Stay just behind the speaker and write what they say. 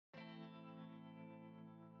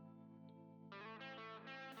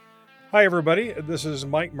Hi, everybody. This is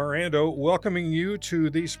Mike Mirando welcoming you to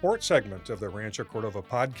the sports segment of the Rancho Cordova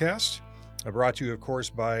podcast. Brought to you, of course,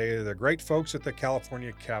 by the great folks at the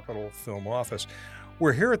California Capitol Film Office.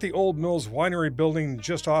 We're here at the Old Mills Winery building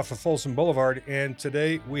just off of Folsom Boulevard, and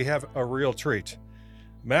today we have a real treat.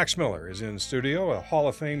 Max Miller is in studio, a Hall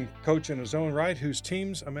of Fame coach in his own right, whose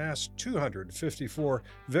teams amassed 254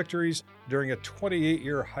 victories during a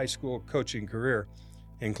 28-year high school coaching career,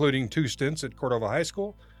 including 2 stints at Cordova High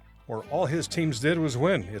School, where all his teams did was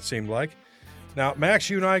win, it seemed like. Now, Max,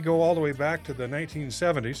 you and I go all the way back to the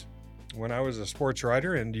 1970s when I was a sports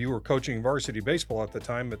writer and you were coaching varsity baseball at the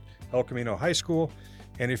time at El Camino High School,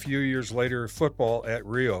 and a few years later, football at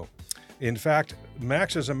Rio. In fact,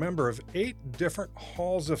 Max is a member of 8 different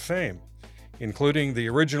Halls of Fame, including the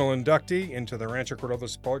original inductee into the Rancho Cordova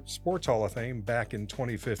Sports Hall of Fame back in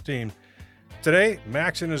 2015. Today,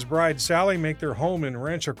 Max and his bride Sally make their home in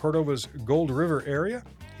Rancho Cordova's Gold River area.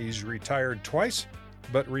 He's retired twice,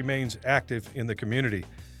 but remains active in the community.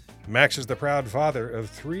 Max is the proud father of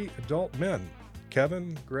 3 adult men,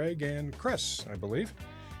 Kevin, Greg, and Chris, I believe.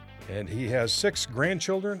 And he has 6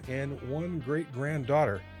 grandchildren and 1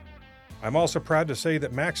 great-granddaughter. I'm also proud to say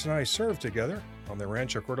that Max and I served together on the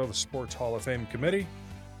Rancho Cordova Sports Hall of Fame committee,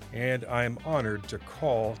 and I'm honored to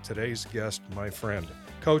call today's guest my friend.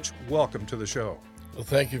 Coach, welcome to the show. Well,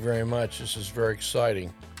 thank you very much. This is very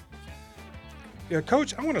exciting. Yeah,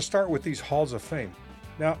 Coach, I want to start with these Halls of Fame.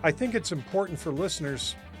 Now, I think it's important for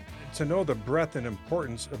listeners to know the breadth and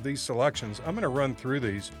importance of these selections. I'm going to run through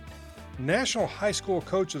these. National High School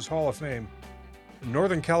Coaches Hall of Fame,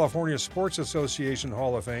 Northern California Sports Association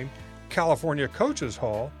Hall of Fame, California Coaches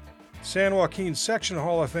Hall, Sac-Joaquin Section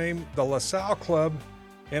Hall of Fame, the LaSalle Club,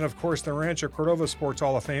 and of course the Rancho Cordova Sports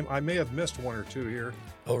Hall of Fame. I may have missed 1 or 2 here.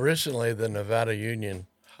 Well, recently the Nevada Union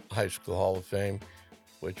High School Hall of Fame,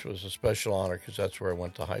 which was a special honor because that's where I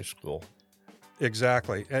went to high school.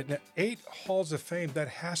 Exactly. And 8 Halls of Fame, that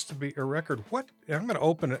has to be a record. I'm going to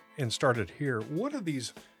open it and start it here. What do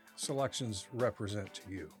these selections represent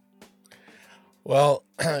to you? Well,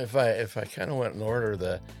 if I kind of went in order,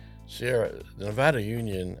 the Nevada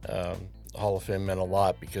Union Hall of Fame meant a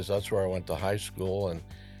lot because that's where I went to high school,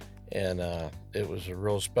 and it was a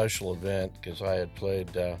real special event because I had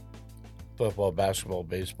played football, basketball,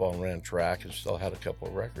 baseball, and ran track and still had a couple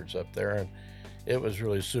of records up there, and it was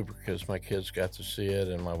really super because my kids got to see it,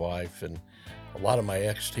 and my wife, and a lot of my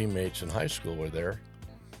ex-teammates in high school were there.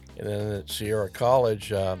 And then at Sierra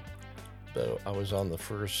College, I was on the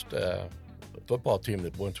first football team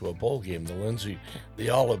that went to a bowl game, the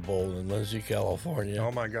Olive Bowl in Lindsay, California.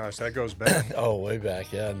 Oh my gosh, that goes back. Oh, way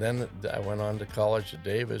back, yeah. And then I went on to college at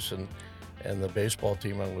Davis, and the baseball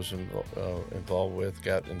team I was involved with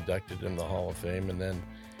got inducted in the Hall of Fame. And then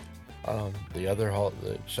the other hall,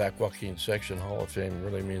 the Sac-Joaquin Section Hall of Fame,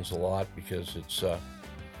 really means a lot because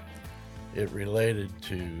it related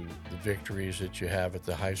to the victories that you have at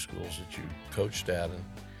the high schools that you coached at. And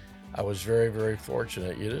I was very, very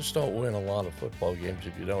fortunate. You just don't win a lot of football games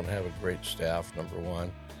if you don't have a great staff, number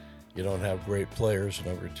one. You don't have great players,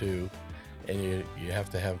 number 2. And you have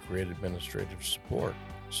to have great administrative support.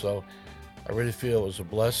 So I really feel it was a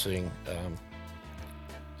blessing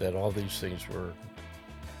that all these things were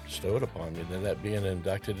bestowed upon me. Then that being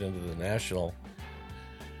inducted into the National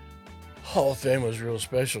Hall of Fame was real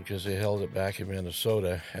special because they held it back in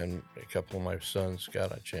Minnesota, and a couple of my sons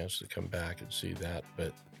got a chance to come back and see that.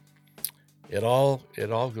 But it all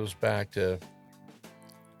goes back to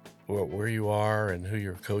where you are and who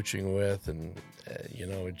you're coaching with, and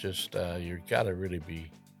it just you got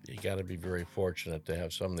to be very fortunate to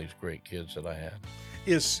have some of these great kids that I had.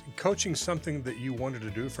 Is coaching something that you wanted to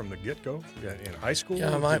do from the get-go in high school?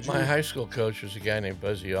 Yeah, my high school coach was a guy named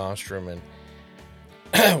Buzzy Ostrom, and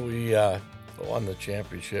we won the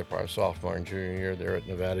championship our sophomore and junior year there at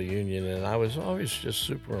Nevada Union, and I was always just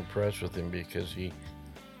super impressed with him because he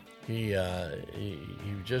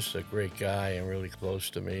was just a great guy and really close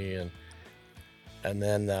to me, and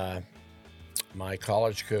then my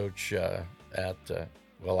college coach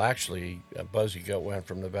Buzzy went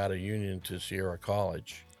from Nevada Union to Sierra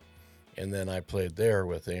College, and then I played there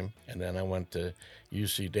with him, and then I went to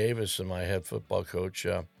UC Davis, and my head football coach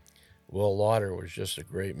Will Lauder was just a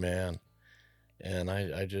great man, and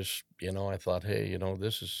I just I thought, hey,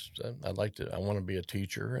 this is I want to be a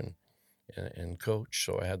teacher and coach.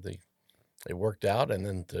 So it worked out, and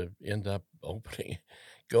then to end up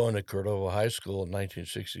going to Cordova High School in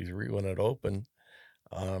 1963 when it opened,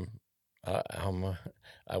 I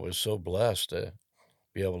was so blessed to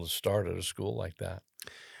be able to start at a school like that.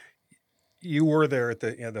 You were there at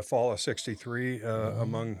the fall of '63,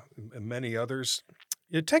 among many others.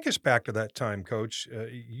 Take us back to that time, Coach.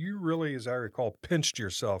 You really, as I recall, pinched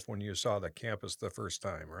yourself when you saw the campus the first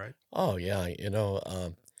time, right? Oh yeah,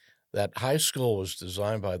 that high school was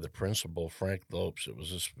designed by the principal, Frank Lopes.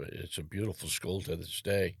 It's a beautiful school to this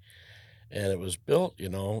day, and it was built,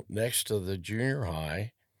 next to the junior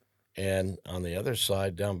high, and on the other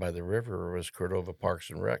side, down by the river, was Cordova Parks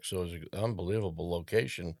and Rec. So it was an unbelievable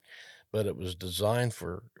location, but it was designed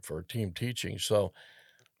for team teaching. So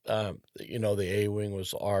the A wing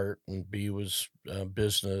was art, and B was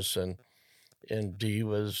business, and D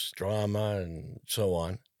was drama, and so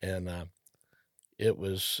on. And it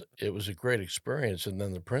was a great experience. And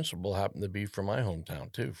then the principal happened to be from my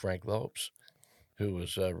hometown too, Frank Lopes, who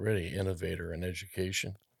was a really innovator in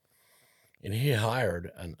education. And he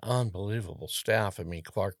hired an unbelievable staff. I mean,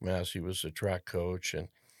 Clark Massey was the track coach,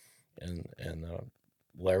 and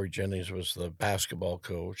Larry Jennings was the basketball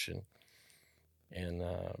coach, and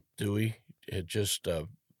Dewey had just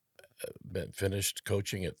been finished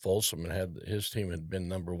coaching at Folsom, and had his team had been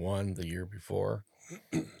number one the year before.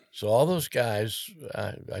 So all those guys,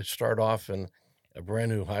 I start off in a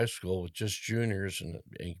brand new high school with just juniors, and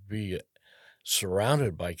be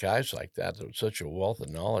surrounded by guys like that. There was such a wealth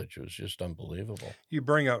of knowledge. It was just unbelievable. You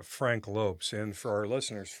bring up Frank Lopes, and for our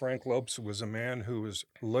listeners, Frank Lopes was a man who was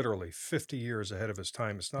literally 50 years ahead of his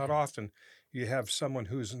time. It's not often you have someone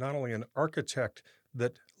who's not only an architect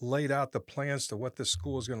that laid out the plans to what this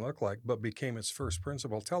school is going to look like, but became its first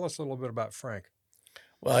principal. Tell us a little bit about Frank.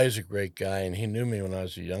 Well, he's a great guy, and he knew me when I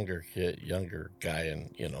was a younger guy,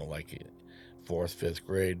 and like fourth, fifth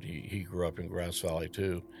grade. He grew up in Grass Valley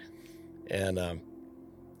too, and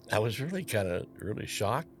I was really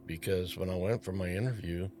shocked, because when I went for my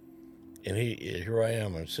interview, and here I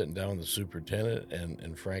am, I'm sitting down with the superintendent,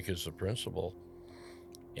 and Frank is the principal,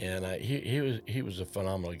 and he was a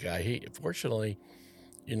phenomenal guy. He fortunately,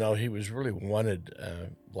 he was really wanted.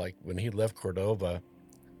 Like when he left Cordova,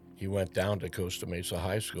 he went down to Costa Mesa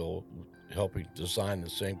High School, helping design the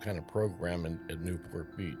same kind of program in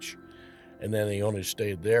Newport Beach. And then he only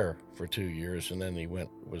stayed there for 2 years, and then he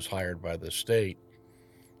was hired by the state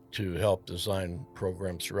to help design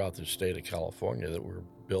programs throughout the state of California that were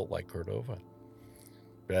built like Cordova.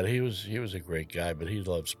 But he was a great guy, but he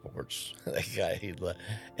loved sports. That guy,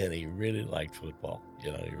 and he really liked football. He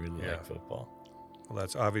really liked football. Well,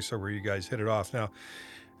 that's obviously where you guys hit it off. Now,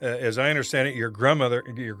 as I understand it, your grandmother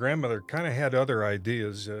kind of had other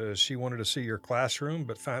ideas. She wanted to see your classroom,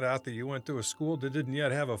 but found out that you went to a school that didn't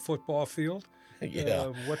yet have a football field.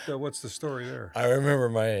 Yeah. What's the story there? I remember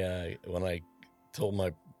when I told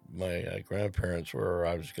my grandparents where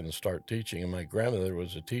I was going to start teaching, and my grandmother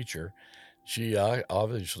was a teacher. She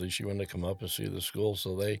obviously she wanted to come up and see the school,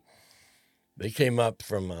 so they came up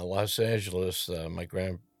from Los Angeles, my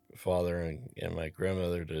grandfather and my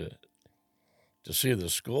grandmother, to see the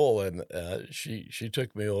school, and she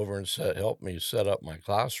took me over and helped me set up my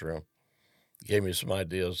classroom, gave me some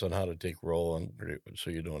ideas on how to take roll, and so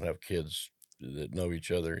you don't have kids that know each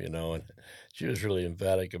other, and she was really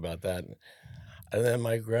emphatic about that. And then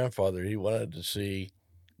my grandfather, he wanted to see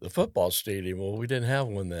the football stadium. Well, we didn't have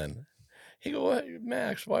one then. He go, "Well,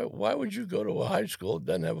 Max, why would you go to a high school that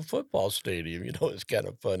doesn't have a football stadium?" It's kind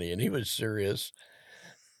of funny, and he was serious.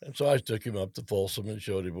 And so I took him up to Folsom and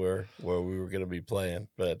showed him where we were going to be playing.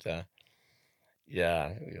 But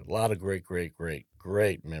yeah, a lot of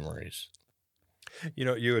great memories.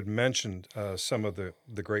 You had mentioned some of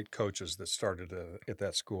the great coaches that started at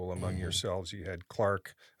that school among Mhm. yourselves. You had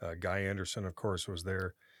Clark, Guy Anderson, of course, was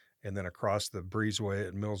there. And then across the breezeway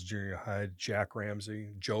at Mills Junior High, Jack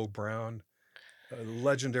Ramsey, Joe Brown,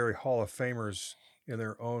 legendary Hall of Famers in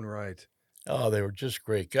their own right. Oh, they were just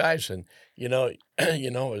great guys, and it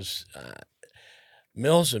was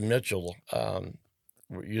Mills and Mitchell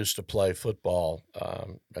used to play football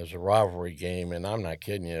as a rivalry game, and I'm not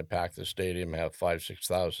kidding you. Pack the stadium, have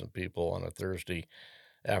 5,000-6,000 people on a Thursday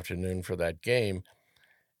afternoon for that game,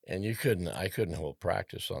 and I couldn't hold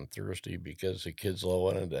practice on Thursday because the kids all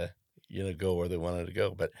wanted to go where they wanted to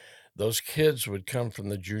go. But those kids would come from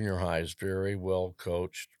the junior highs, very well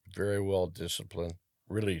coached, very well disciplined,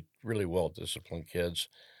 really well disciplined kids,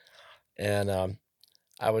 and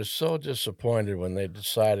I was so disappointed when they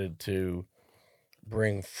decided to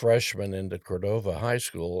bring freshmen into Cordova High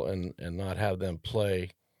School and not have them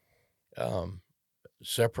play um,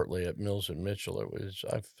 separately at Mills and Mitchell.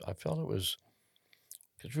 I felt it was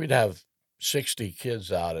because we'd have 60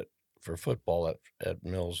 kids out for football at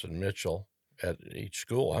Mills and Mitchell at each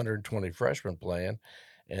school, 120 freshmen playing,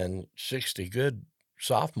 and 60 good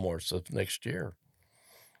sophomores the next year.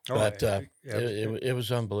 Oh, But it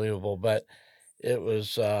was unbelievable. But it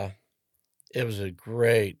was It was a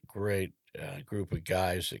great, great group of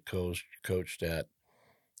guys that coached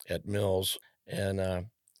at Mills, and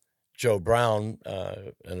Joe Brown,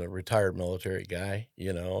 and a retired military guy,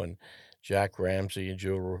 and Jack Ramsey and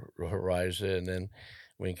Joe Horiza, and then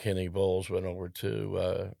when Kenny Bowles went over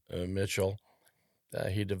to Mitchell,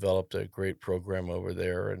 he developed a great program over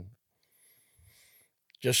there, and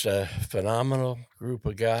just a phenomenal group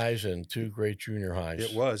of guys and two great junior highs.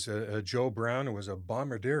 It was. Joe Brown was a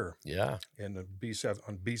bombardier Yeah, in the B-7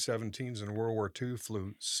 on B-17s in World War II,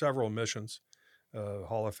 flew several missions.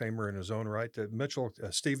 Hall of Famer in his own right. Mitchell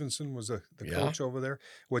Stevenson was the yeah. coach over there.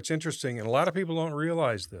 What's interesting, and a lot of people don't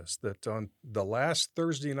realize this, that on the last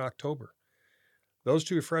Thursday in October, those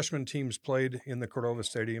two freshman teams played in the Cordova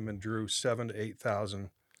Stadium and drew 7,000 to 8,000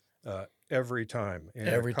 every time. And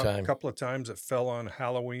Every time. a couple of times it fell on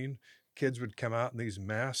Halloween. Kids would come out in these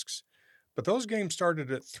masks. But those games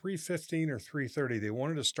started at 3:15 or 3:30. They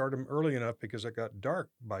wanted to start them early enough because it got dark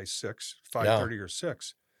by 6, 5:30 or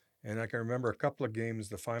 6. And I can remember a couple of games,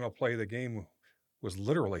 the final play of the game was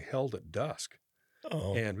literally held at dusk.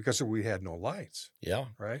 Oh, And because we had no lights, yeah.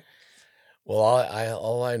 right? Well,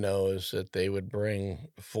 all I know is that they would bring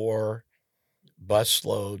 4 bus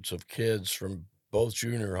loads of kids from both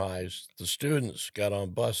junior highs. The students got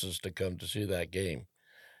on buses to come to see that game,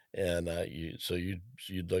 and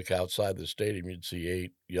you'd look outside the stadium, you'd see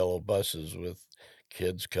 8 yellow buses with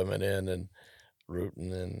kids coming in and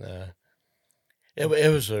rooting, and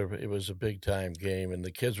it was a big time game, and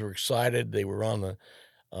the kids were excited. They were on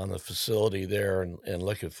the facility there and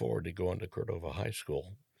looking forward to going to Cordova High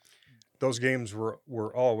School. Those games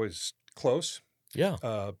were always close.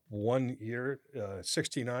 Yeah. One year,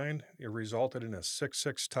 69, it resulted in a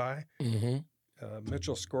 6-6 tie.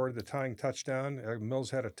 Mitchell scored the tying touchdown.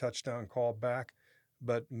 Mills had a touchdown call back,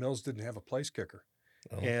 but Mills didn't have a place kicker.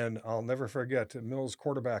 Oh. And I'll never forget Mills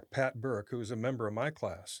quarterback Pat Burke, who was a member of my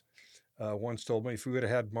class, once told me if we would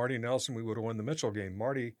have had Marty Nelson, we would have won the Mitchell game.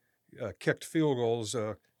 Marty kicked field goals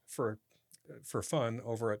for fun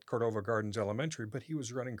over at Cordova Gardens Elementary, but he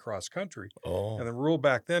was running cross country. Oh. And the rule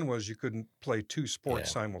back then was you couldn't play 2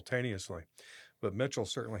 sports simultaneously. But Mitchell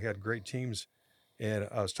certainly had great teams. And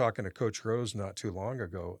I was talking to Coach Rose not too long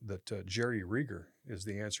ago that Jerry Rieger is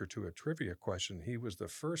the answer to a trivia question. He was the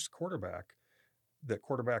first quarterback that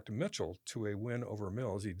quarterbacked Mitchell to a win over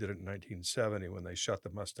Mills. He did it in 1970 when they shut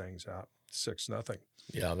the Mustangs out 6-0.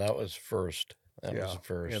 Yeah, that was first. That was the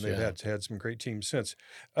first. And they've had some great teams since.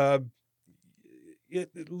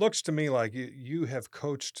 It looks to me like you have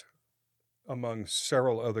coached among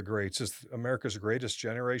several other greats. Is America's greatest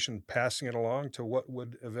generation passing it along to what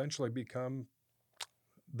would eventually become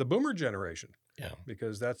the boomer generation? Yeah.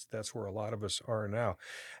 Because that's where a lot of us are now.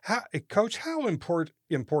 Coach, how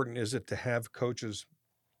important is it to have coaches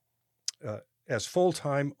as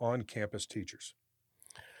full-time on-campus teachers?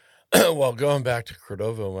 Well, going back to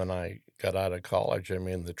Cordova, when I got out of college, I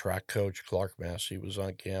mean, the track coach, Clark Massey, was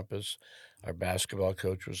on campus. Our basketball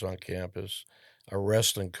coach was on campus. Our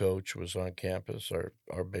wrestling coach was on campus.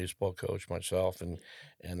 Our baseball coach, myself, and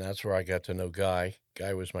that's where I got to know Guy.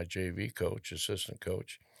 Guy was my JV coach, assistant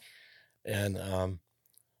coach. And I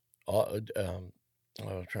was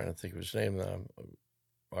trying to think of his name.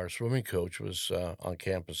 Our swimming coach was on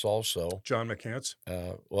campus also. John McCants?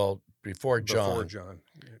 Well, before John. Before John.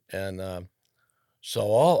 And so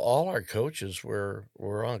all our coaches were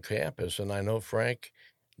on campus, and I know Frank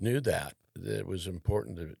knew that it was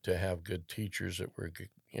important to have good teachers that were,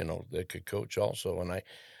 that could coach also. And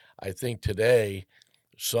I think today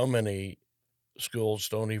so many schools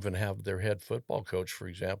don't even have their head football coach, for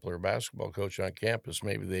example, or basketball coach on campus.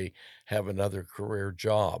 Maybe they have another career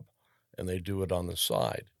job and they do it on the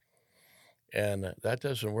side. And that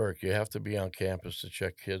doesn't work. You have to be on campus to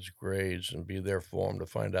check kids' grades and be there for them to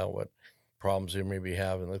find out what problems they maybe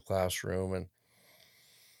have in the classroom. And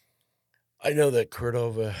I know that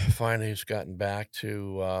Cordova finally has gotten back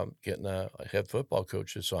to getting a head football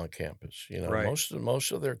coach that's on campus. Right.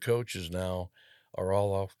 Most of their coaches now are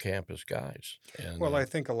all off-campus guys. And Well, I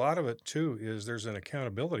think a lot of it too is there's an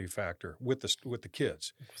accountability factor with the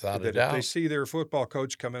kids. without a That if doubt, they see their football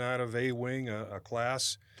coach coming out of a wing, a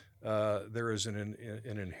class, there is an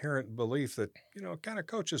inherent belief that kind of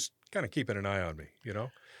coach is kind of keeping an eye on me.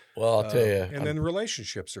 well, I'll tell you, And then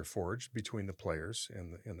relationships are forged between the players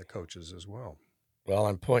and the coaches as well. well,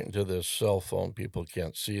 I'm pointing to this cell phone. People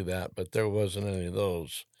can't see that, but there wasn't any of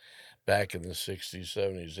those back in the 60s,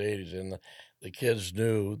 70s, 80s. And the kids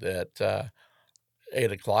knew that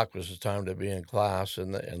 8 o'clock was the time to be in class,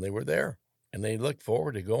 and they were there. And they looked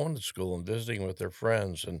forward to going to school and visiting with their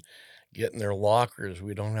friends and getting their lockers.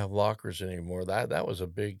 We don't have lockers anymore. That was a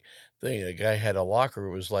big thing. A guy had a locker.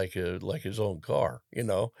 It was like his own car,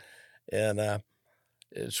 And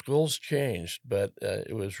schools changed, but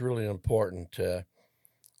it was really important to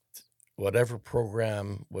whatever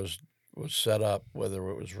program was set up, whether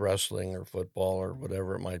it was wrestling or football or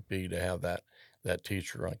whatever it might be, to have that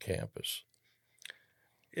teacher on campus.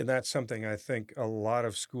 And that's something I think a lot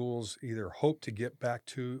of schools either hope to get back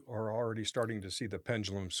to or are already starting to see the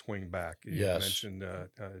pendulum swing back. You Yes. mentioned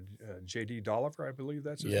J.D. Dolliver, I believe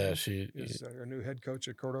that's his Yes, name, is our new head coach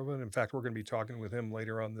at Cordova. And in fact, we're going to be talking with him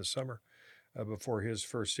later on this summer before his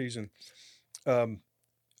first season. Arguably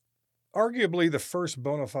the first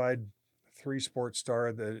bona fide three-sport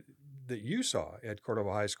star that you saw at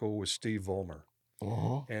Cordova High School was Steve Vollmer.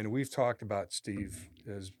 Uh-huh. And we've talked about Steve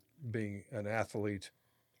as being an athlete,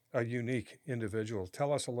 a unique individual.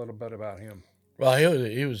 Tell us a little bit about him. Well,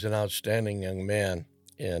 he was an outstanding young man,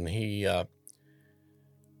 and he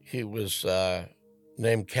was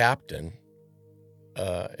named captain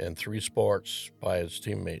in three sports by his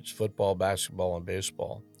teammates: football, basketball, and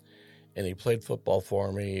baseball. And he played football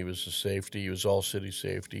for me. He was a safety. He was all-city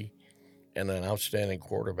safety, and an outstanding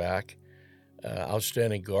quarterback,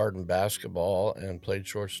 outstanding guard in basketball, and played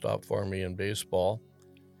shortstop for me in baseball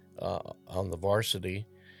on the varsity.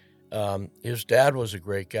 His dad was a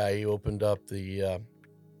great guy. He opened up the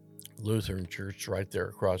Lutheran church right there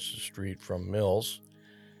across the street from Mills,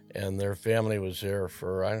 and their family was there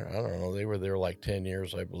for, I don't know, they were there like 10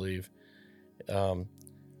 years, I believe.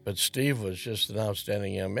 But Steve was just an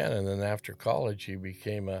outstanding young man, and then after college, he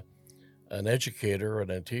became an educator and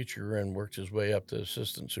a teacher and worked his way up to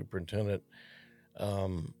assistant superintendent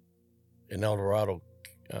in El Dorado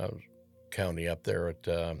County up there at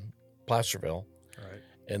Placerville. Right.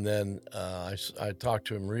 And then I talked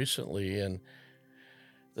to him recently, and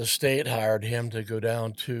the state hired him to go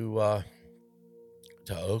down to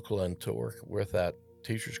Oakland to work with that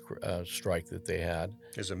teachers strike that they had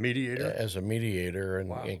As a mediator? and,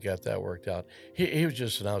 Wow. and got that worked out. He was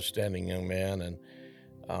just an outstanding young man, and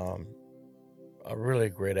a really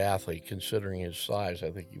great athlete considering his size. I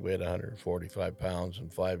think he weighed 145 pounds and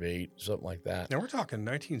 5'8", something like that. Now we're talking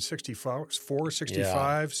 1964,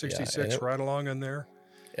 65, 66, right along in there.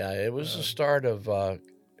 Yeah, it was the start of,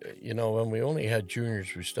 when we only had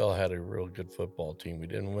juniors, we still had a real good football team. We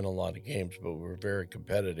didn't win a lot of games, but we were very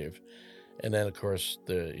competitive. And then, of course,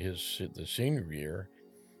 the senior year,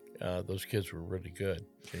 those kids were really good.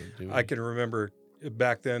 I can remember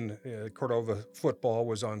back then, Cordova football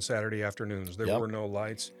was on Saturday afternoons. There were no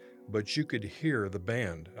lights, but you could hear the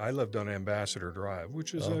band. I lived on Ambassador Drive,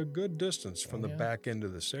 which is a good distance from the back end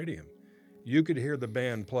of the stadium. You could hear the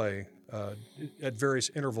band play at various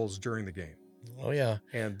intervals during the game. Oh, yeah.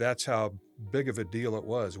 And that's how big of a deal it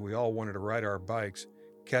was. We all wanted to ride our bikes,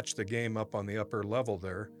 catch the game up on the upper level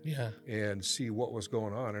there, and see what was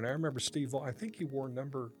going on. And I remember Steve, I think he wore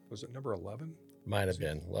number 11? Might have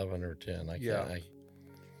been 11 or 10.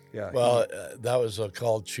 Yeah. Well, that was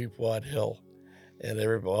called Cheapwad Hill, and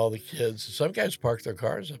all the kids, some guys parked their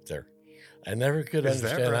cars up there. I never could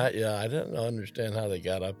understand right? I didn't understand how they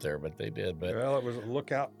got up there, but they did. But well, it was a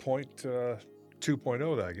lookout point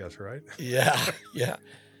 2.0, I guess, right? Yeah.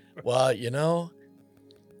 Well,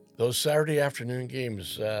 those Saturday afternoon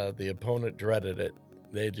games, the opponent dreaded it.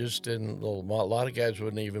 They just didn't. A lot of guys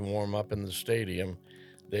wouldn't even warm up in the stadium.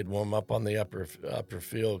 They'd warm up on the upper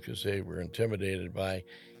field because they were intimidated by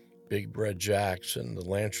Big Bread Jacks and the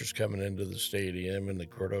Lancers coming into the stadium and the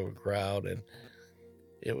Cordova crowd, and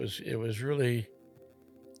it was really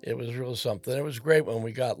something. It was great when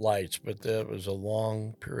we got lights, but there was a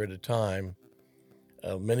long period of time,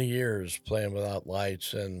 many years playing without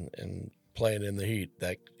lights and playing in the heat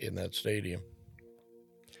in that stadium.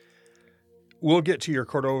 We'll get to your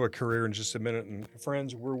Cordova career in just a minute. And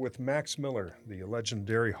friends, we're with Max Miller, the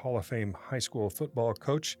legendary Hall of Fame high school football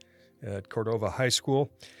coach at Cordova High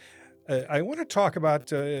School. I want to talk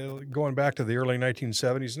about going back to the early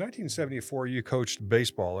 1970s. In 1974, you coached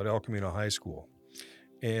baseball at El Camino High School.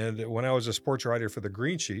 And when I was a sports writer for the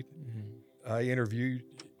Green Sheet, I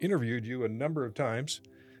interviewed you a number of times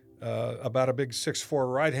about a big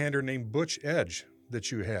 6'4" right-hander named Butch Edge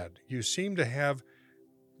that you had. You seemed to have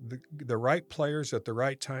the right players at the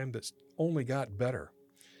right time that only got better.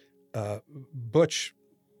 Butch,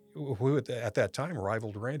 who at that time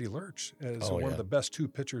rivaled Randy Lurch as one of the best two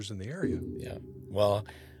pitchers in the area. Yeah. Well,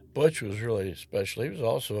 Butch was really special. He was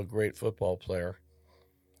also a great football player.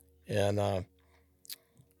 And I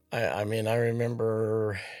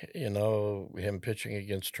remember, him pitching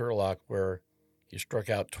against Turlock where he struck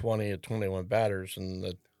out 20 of 21 batters, and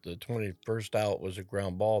the 21st out was a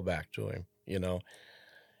ground ball back to him,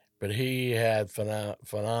 but he had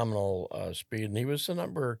phenomenal speed, and he was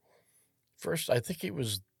first. I think he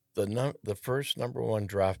was the first number one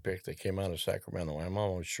draft pick that came out of Sacramento. I'm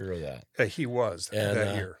almost sure of that. He was And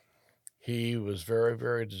that year. he was very,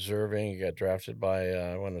 very deserving. He got drafted by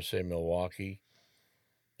I want to say Milwaukee,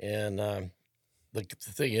 and the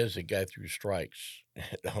thing is, the guy threw strikes.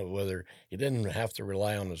 Whether he didn't have to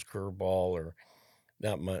rely on his curveball or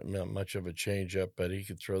not much of a changeup, but he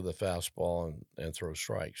could throw the fastball and throw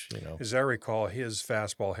strikes, As I recall, his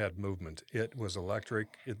fastball had movement. It was electric.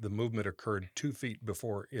 The movement occurred 2 feet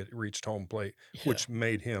before it reached home plate, which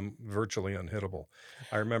made him virtually unhittable.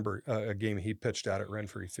 I remember a game he pitched out at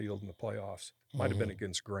Renfrey Field in the playoffs. Might have been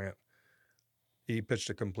against Grant. He pitched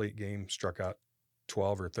a complete game, struck out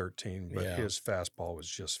 12 or 13, but his fastball was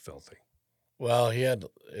just filthy. Well,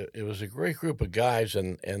 it was a great group of guys,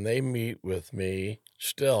 and they meet with me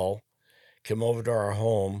still, come over to our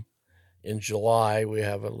home. In July, we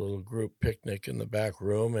have a little group picnic in the back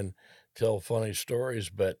room and tell funny stories.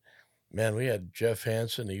 But, man, we had Jeff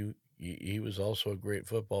Hansen. He was also a great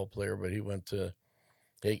football player, but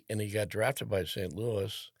he got drafted by St.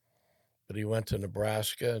 Louis, but he went to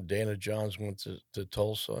Nebraska. Dana Johns went to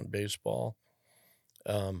Tulsa in baseball.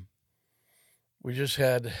 We just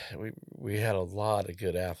had we had a lot of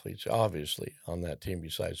good athletes, obviously, on that team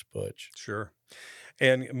besides Butch. Sure.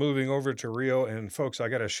 And moving over to Rio, and folks, I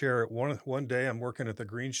got to share it. One day I'm working at the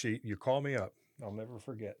Green Sheet. You call me up. I'll never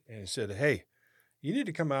forget. And he said, "Hey, you need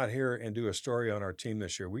to come out here and do a story on our team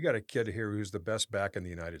this year. We got a kid here who's the best back in the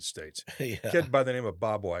United States. Kid by the name of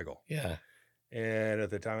Bob Weigel." Yeah. And at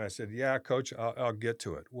the time I said, "Yeah, Coach, I'll get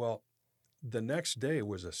to it." Well, the next day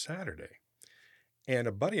was a Saturday. And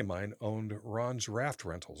a buddy of mine owned Ron's Raft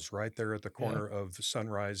Rentals right there at the corner of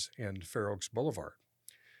Sunrise and Fair Oaks Boulevard.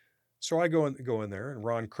 So I go in there, and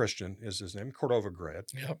Ron Christian is his name, Cordova grad.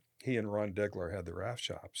 Yep. He and Ron Degler had the raft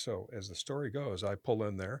shop. So as the story goes, I pull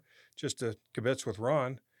in there just to kibitz with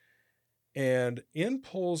Ron, and in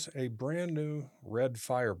pulls a brand new red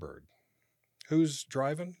Firebird. Who's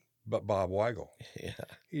driving? But Bob Weigel. Yeah.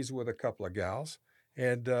 He's with a couple of gals,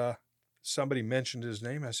 and somebody mentioned his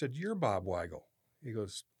name. I said, "You're Bob Weigel." He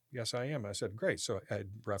goes, "Yes, I am." I said, "Great." So I had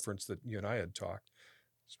referenced that you and I had talked.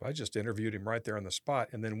 So I just interviewed him right there on the spot,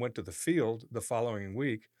 and then went to the field the following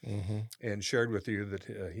week and shared with you that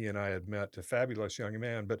he and I had met. A fabulous young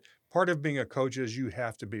man. But part of being a coach is you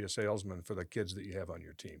have to be a salesman for the kids that you have on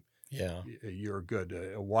your team. Yeah. You're good.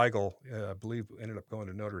 Weigel, I believe, ended up going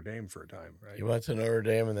to Notre Dame for a time, right? He went to Notre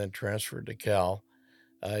Dame and then transferred to Cal.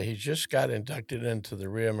 He just got inducted into the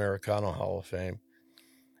Rio Americano Hall of Fame.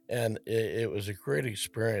 And it was a great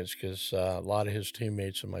experience because a lot of his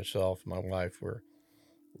teammates and myself, my wife, were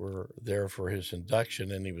there for his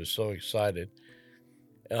induction, and he was so excited.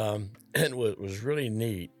 And what was really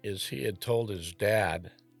neat is he had told his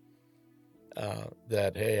dad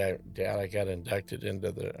that, "Hey, Dad, I got inducted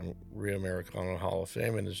into the Rio Americano Hall of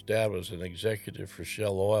Fame," and his dad was an executive for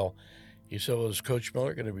Shell Oil. He said, "Well, is Coach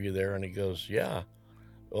Miller going to be there?" And he goes, "Yeah."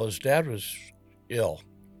 Well, his dad was ill.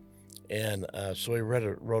 And so he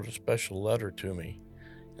wrote a special letter to me.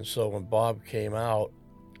 And so when Bob came out,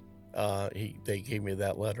 they gave me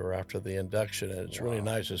that letter after the induction. And it's really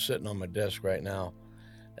nice. It's sitting on my desk right now.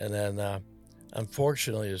 And then,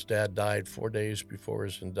 unfortunately, his dad died 4 days before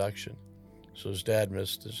his induction. So his dad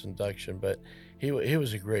missed his induction. But he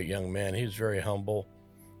was a great young man. He was very humble,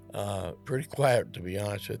 pretty quiet, to be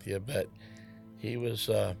honest with you. But he was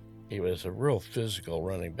a real physical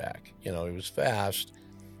running back. He was fast,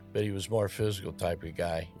 but he was more physical type of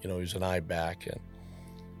guy. He was an eye back,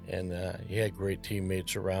 and he had great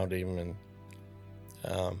teammates around him, and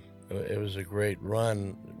it was a great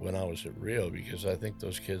run when I was at Rio because I think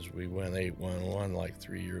those kids, we went 8-1-1 like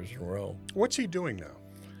 3 years in a row. What's he doing now?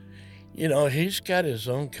 He's got his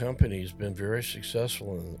own company. He's been very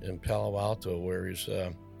successful in Palo Alto, where he's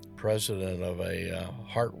president of a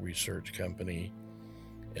heart research company,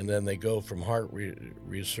 and then they go from heart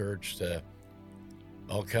research to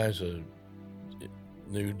all kinds of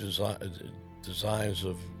new designs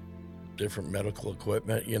of different medical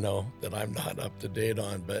equipment, that I'm not up to date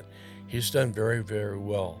on, but he's done very, very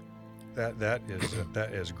well.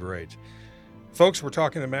 That is great. Folks, we're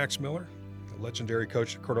talking to Max Miller, the legendary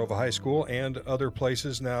coach at Cordova High School and other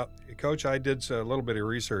places. Now, Coach, I did a little bit of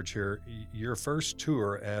research here. Your first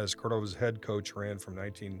tour as Cordova's head coach ran from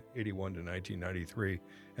 1981 to 1993,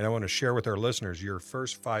 and I want to share with our listeners your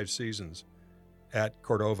first 5 seasons at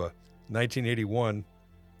Cordova. 1981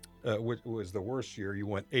 was the worst year. You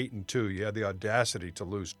went 8-2. You had the audacity to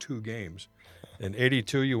lose 2 games. In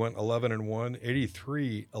 82, you went 11-1.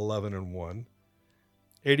 83, 11-1.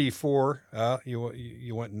 '84,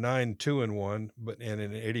 you went 9-2-1, and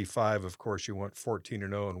in '85, of course, you went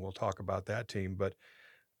 14-0, and we'll talk about that team. But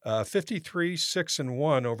 53,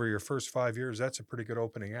 6-1 over your first 5 years. That's a pretty good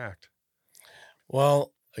opening act.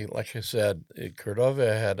 Well, like I said,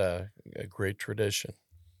 Cordova had a great tradition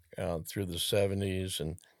through the '70s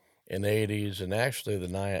and '80s, and actually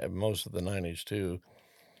most of the '90s too.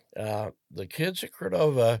 The kids at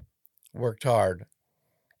Cordova worked hard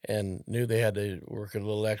and knew they had to work a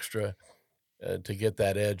little extra to get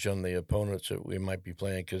that edge on the opponents that we might be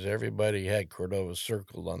playing, because everybody had Cordova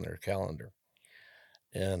circled on their calendar.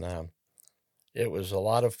 And it was a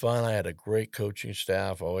lot of fun. I had a great coaching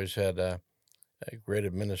staff. I always had a great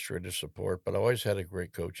administrative support, but I always had a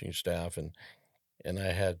great coaching staff, and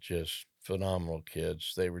I had just phenomenal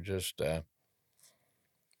kids. They were just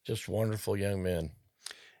wonderful young men.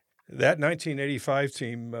 That 1985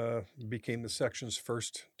 team became the section's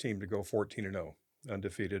first team to go 14-0,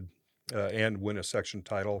 undefeated, and win a section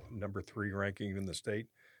title, number 3 ranking in the state.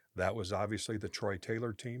 That was obviously the Troy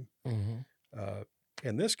Taylor team.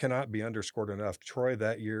 And this cannot be underscored enough. Troy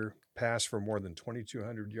that year passed for more than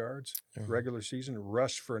 2,200 yards, regular season,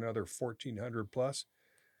 rushed for another 1,400 plus.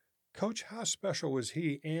 Coach, how special was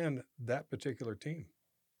he and that particular team?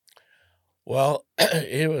 Well,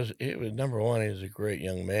 it was number one. He was a great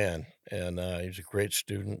young man, and he was a great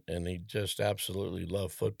student, and he just absolutely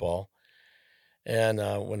loved football. And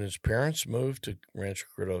when his parents moved to Rancho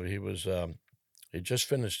Cordova, he just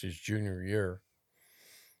finished his junior year,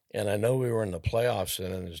 and I know we were in the playoffs,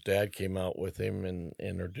 and his dad came out with him and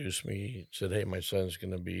introduced me. He said, "Hey, my son's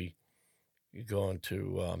going to be going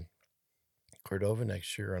to Cordova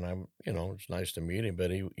next year," and it's nice to meet him, but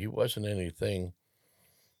he wasn't anything.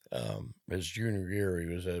 His junior year, he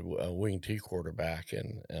was a wing T quarterback,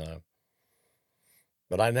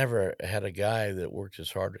 but I never had a guy that worked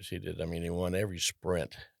as hard as he did. I mean, he won every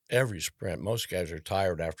sprint. Every sprint. Most guys are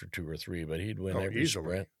tired after 2 or 3, but he'd win every easily.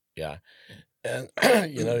 sprint. Yeah, and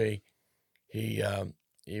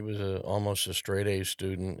he was almost a straight A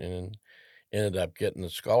student and ended up getting a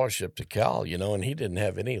scholarship to Cal. And he didn't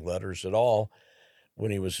have any letters at all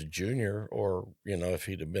when he was a junior, or if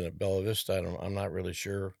he'd have been at Bella Vista, I'm not really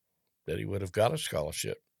sure that he would have got a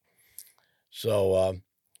scholarship. So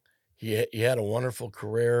he had a wonderful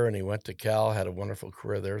career, and he went to Cal, had a wonderful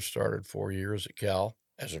career there, started 4 years at Cal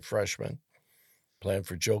as a freshman, playing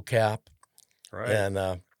for Joe Cap. Right. And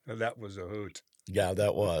that was a hoot. Yeah,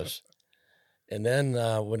 that was. And then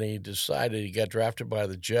when he decided, he got drafted by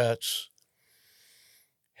the Jets,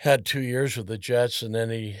 had 2 years with the Jets, and then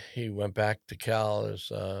he went back to Cal as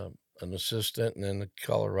an assistant, and then to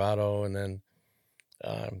Colorado, and then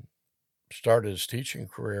started his teaching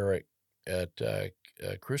career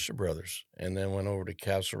at Christian Brothers, and then went over to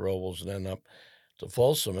Casa Robles, and then up to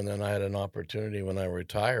Folsom. And then I had an opportunity when I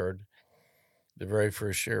retired. The very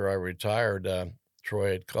first year I retired,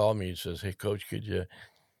 Troy had called me. He says, "Hey, Coach,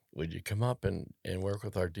 would you come up and work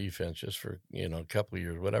with our defense just for a couple of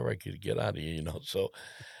years, whatever I could get out of you?" So,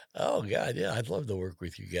 oh God, yeah, I'd love to work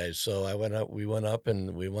with you guys. So I went up. We went up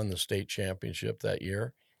and we won the state championship that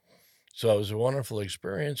year. So it was a wonderful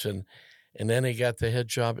experience, and then he got the head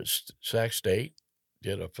job at Sac State.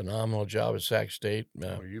 Did a phenomenal job at Sac State.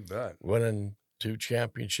 You bet. Winning 2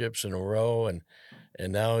 championships in a row, and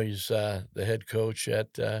now he's the head coach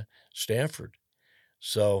at Stanford.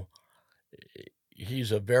 So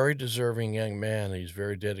he's a very deserving young man. He's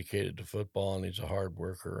very dedicated to football, and he's a hard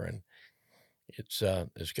worker. And it's going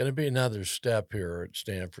to be another step here at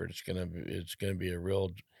Stanford. It's going to be a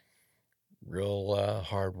real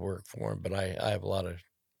hard work for him. But I have a lot of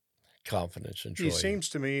confidence in Troy. He seems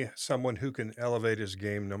to me someone who can elevate his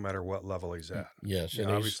game no matter what level he's at. Yes, and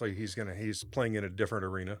obviously he's playing in a different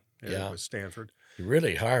arena with Stanford. He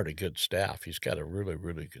really hired a good staff. He's got a really,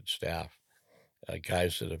 really good staff,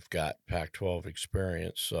 guys that have got Pac-12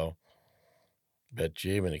 experience. So, but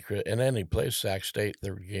and then he plays Sac State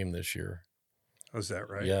third game this year. Was that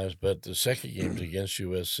right? Yes, but the second game's against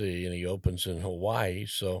USC, and he opens in Hawaii.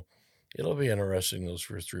 So it'll be interesting, those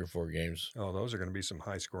first 3 or 4 games. Oh, those are going to be some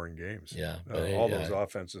high-scoring games. Yeah. All those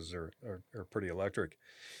offenses are pretty electric.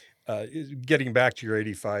 Getting back to your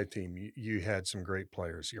 '85 team, you had some great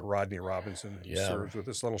players. Rodney Robinson serves with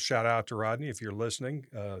us. Little shout-out to Rodney if you're listening.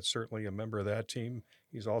 Certainly a member of that team.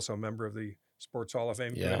 He's also a member of the Sports Hall of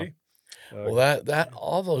Fame committee. Well,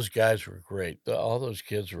 all those guys were great. All those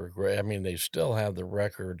kids were great. I mean, they still have the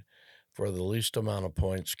record for the least amount of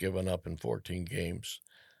points given up in 14 games.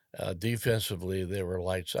 Defensively, they were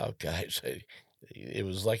lights out guys. It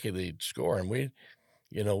was lucky they'd score. And we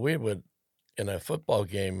would, in a football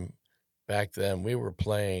game back then, we were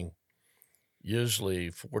playing usually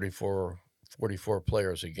 44 44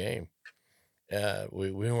 players a game.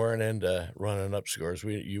 We weren't into running up scores.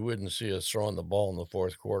 You wouldn't see us throwing the ball in the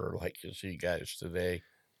fourth quarter like you see guys today.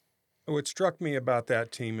 What struck me about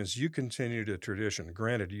that team is you continued a tradition.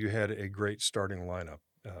 Granted, you had a great starting lineup.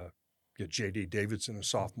 J.D. Davidson, a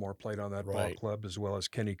sophomore, played on that ball Right. club, as well as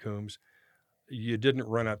Kenny Coombs. You didn't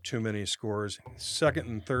run up too many scores. Second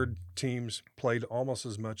and third teams played almost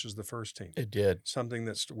as much as the first team. It did. Something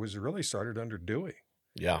that was really started under Dewey.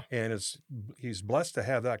 Yeah. And he's blessed to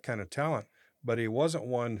have that kind of talent, but he wasn't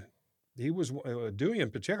one. He was Dewey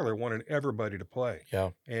in particular wanted everybody to play.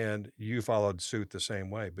 Yeah. And you followed suit the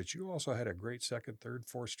same way. But you also had a great second, third,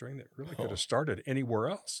 fourth string that really could have started anywhere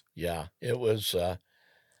else. Yeah. It was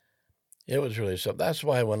really something. That's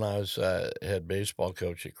why when I was head baseball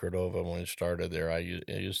coach at Cordova when it started there, I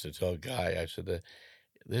used to tell Guy, I said that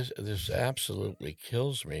this absolutely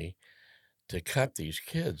kills me to cut these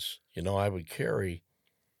kids. I would carry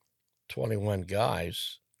 21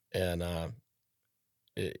 guys, and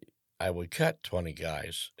I would cut 20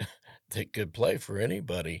 guys that could play for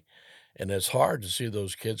anybody. And it's hard to see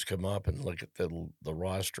those kids come up and look at the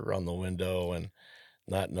roster on the window and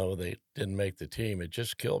not know they didn't make the team. It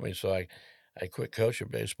just killed me. So I quit coaching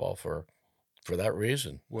baseball for that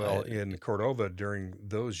reason. Well, in Cordova during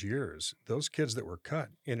those years, those kids that were cut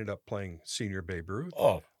ended up playing senior Babe Ruth,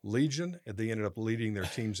 Legion. They ended up leading their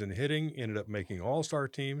teams in hitting, ended up making all-star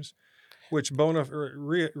teams, which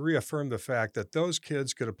reaffirmed the fact that those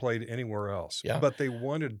kids could have played anywhere else. Yeah. But they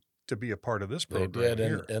wanted to be a part of this program. They did,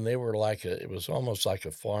 here. and they were it was almost like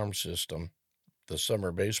a farm system, the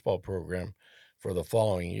summer baseball program for the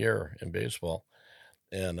following year in baseball.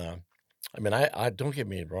 And I don't get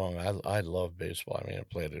me wrong, I love baseball. I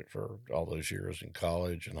played it for all those years in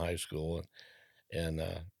college and high school, and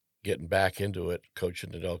getting back into it,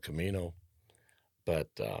 coaching at El Camino. But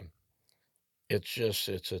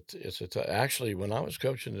actually, when I was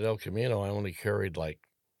coaching at El Camino, I only carried like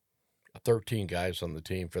 13 guys on the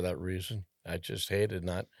team for that reason. I just hated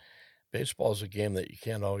not. Baseball is a game that you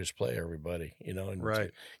can't always play everybody, and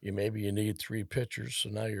right. Maybe you need 3 pitchers, so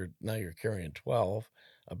now you're carrying 12.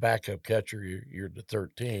 A backup catcher, you're to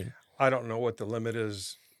 13. I don't know what the limit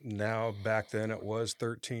is now. Back then, it was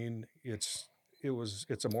 13. It's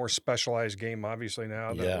a more specialized game, obviously,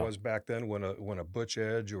 now than it was back then when a Butch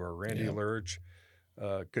Edge or a Randy Lurch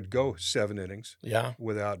could go 7 innings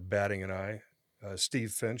without batting an eye.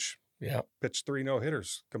 Steve Finch pitched 3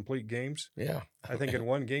 no-hitters, complete games. Yeah. I think in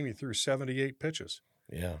one game he threw 78 pitches.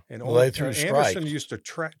 Yeah. And they threw strikes. Anderson used to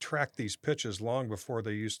track these pitches long before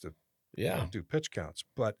they used to do pitch counts.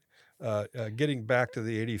 But getting back to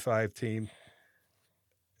the 85 team,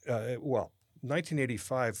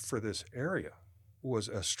 1985 for this area was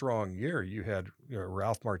a strong year. You had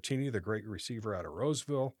Ralph Martini, the great receiver out of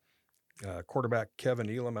Roseville, quarterback Kevin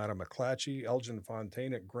Elam out of McClatchy, Elgin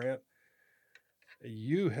Fontaine at Grant.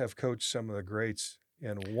 You have coached some of the greats,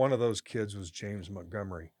 and one of those kids was James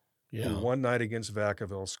Montgomery, who one night against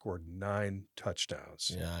Vacaville scored 9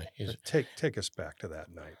 touchdowns. Yeah, take us back to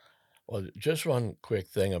that night. Well, just one quick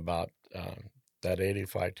thing about that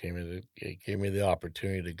 85 team. It gave me the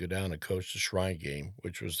opportunity to go down and coach the Shrine game,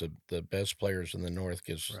 which was the best players in the North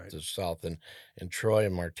against the South. And Troy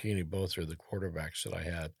and Martini both are the quarterbacks that I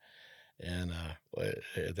had. And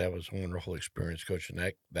that was a wonderful experience coaching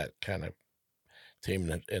that kind of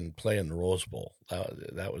team and playing the Rose Bowl.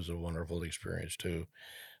 That was a wonderful experience too.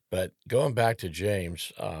 But going back to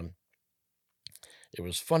James, it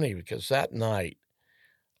was funny because that night,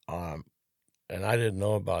 and I didn't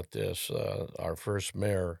know about this, our first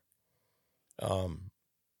mayor, I'm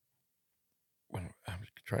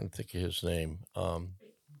trying to think of his name,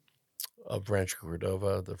 of Rancho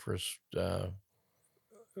Cordova, the first.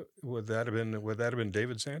 Would that have been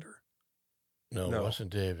David Sander? No, it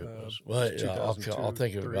wasn't David. I'll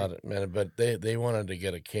think about it in a minute. But they wanted to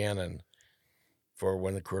get a cannon for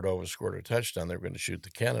when the Cordova scored a touchdown. They were going to shoot the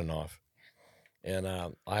cannon off. And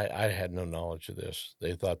I had no knowledge of this.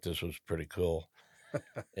 They thought this was pretty cool.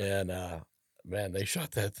 And, man, they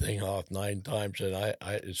shot that thing off 9 times. And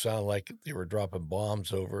it sounded like they were dropping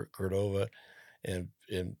bombs over at Cordova. And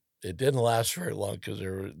it didn't last very long because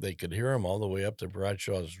they could hear them all the way up to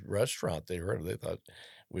Bradshaw's restaurant. They thought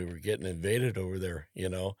we were getting invaded over there,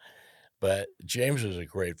 But James was a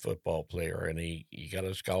great football player, and he got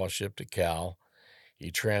a scholarship to Cal.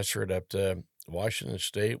 He transferred up to Washington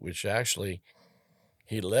State, which actually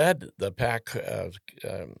he led the Pac-12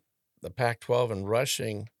 in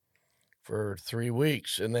rushing for 3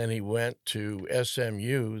 weeks, and then he went to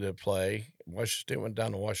SMU to play. Washington State went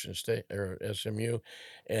down to Washington State or SMU,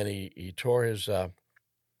 and he tore his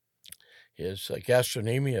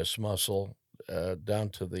gastrocnemius muscle down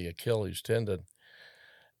to the Achilles tendon,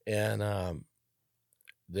 and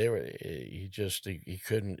he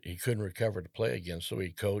couldn't recover to play again. So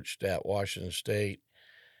he coached at Washington State,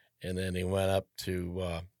 and then he went up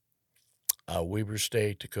to Weber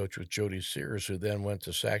State to coach with Jody Sears, who then went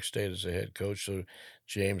to Sac State as a head coach. So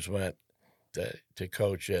James went to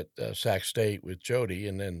coach at Sac State with Jody,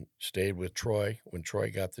 and then stayed with Troy when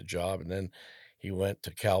Troy got the job, and then he went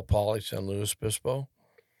to Cal Poly San Luis Obispo,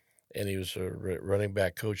 and he was a running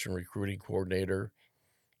back coach and recruiting coordinator.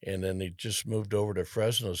 And then he just moved over to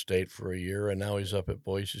Fresno State for a year, and now he's up at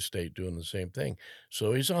Boise State doing the same thing.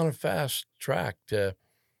 So he's on a fast track to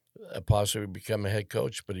possibly become a head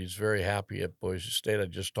coach, but he's very happy at Boise State. I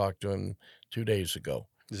just talked to him 2 days ago,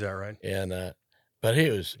 Is that right? and but he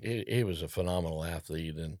was a phenomenal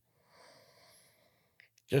athlete and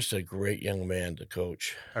just a great young man to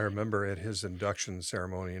coach. I remember at his induction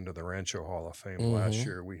ceremony into the Rancho Hall of Fame Mm-hmm. last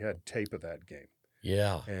year, we had tape of that game,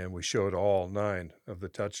 Yeah. and we showed all 9 of the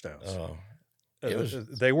touchdowns. Oh, it was.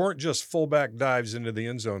 They weren't just fullback dives into the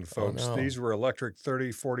end zone, folks. no. These were electric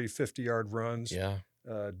 30, 40, 50-yard runs, Yeah.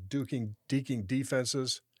 deking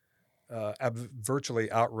defenses,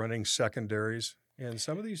 virtually outrunning secondaries. And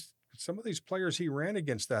some of these players he ran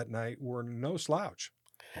against that night were no slouch.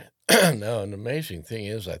 No, an amazing thing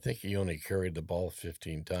is, I think he only carried the ball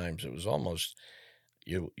 15 times. It was almost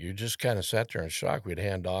you just kind of sat there in shock. We'd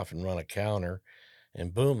hand off and run a counter,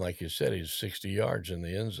 and boom, like you said, he's 60 yards in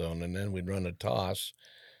the end zone, and then we'd run a toss,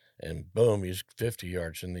 and boom, he's 50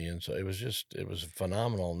 yards in the end zone. It was a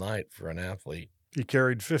phenomenal night for an athlete. He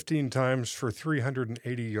carried 15 times for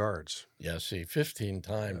 380 yards. Yeah, see, 15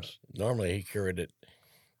 times. Normally he carried it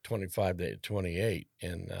 25 to 28,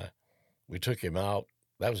 and we took him out.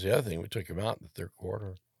 That was the other thing. We took him out in the third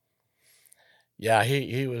quarter. Yeah,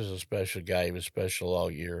 he was a special guy. He was special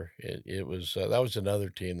all year. It was that was another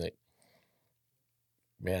team that,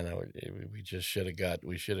 man, we should have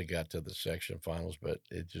got to the section finals, but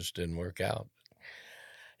it just didn't work out.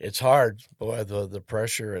 It's hard, boy. The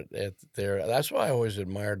pressure at there. That's why I always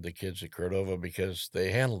admired the kids at Cordova, because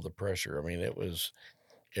they handled the pressure. I mean, it was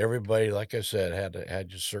everybody, like I said,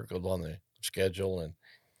 had you circled on the schedule, and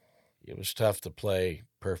it was tough to play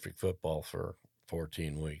perfect football for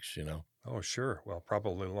 14 weeks, Oh, sure. Well,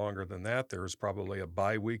 probably longer than that. There was probably a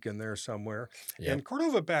bye week in there somewhere. Yep. And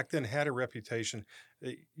Cordova back then had a reputation.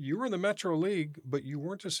 You were in the Metro League, but you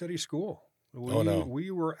weren't a city school. No.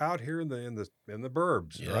 We were out here in the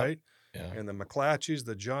burbs, Yep. right? Yeah. And the McClatchys,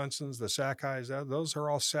 the Johnsons, the Sac-Highs, those are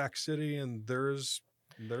all Sac City, and there's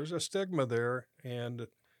a stigma there. And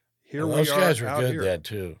here And we those are guys were out good here. then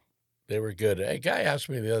too. They were good. A guy asked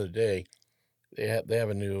me the other day. They have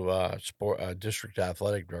a new district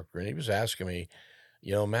athletic director, and he was asking me,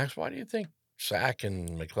 Max, why do you think Sac and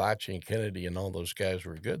McClatchy and Kennedy and all those guys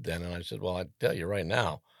were good then? And I said, well, I tell you right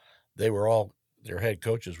now, their head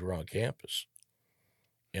coaches were on campus.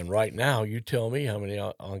 And right now, you tell me how many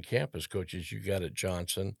on-campus coaches you got at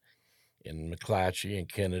Johnson and McClatchy and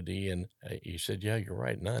Kennedy. And he said, yeah, you're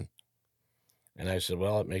right, none. And I said,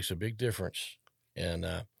 well, it makes a big difference. And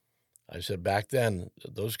I said, back then,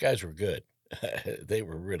 those guys were good. They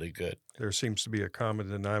were really good. There seems to be a common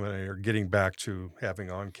denominator getting back to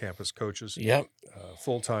having on-campus coaches, Yep.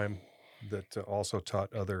 full-time, that also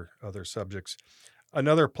taught other subjects.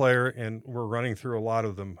 Another player, and we're running through a lot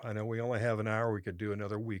of them. I know we only have an hour. We could do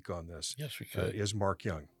another week on this. Yes, we could. Is Mark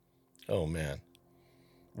Young. Oh, man.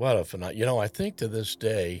 What a phenomenon. I think to this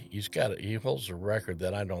day, he holds a record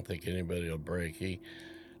that I don't think anybody will break.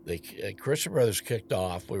 Christian Brothers kicked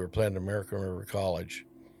off. We were playing American River College,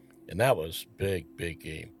 and that was big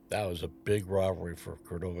game. That was a big rivalry for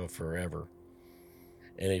Cordova forever.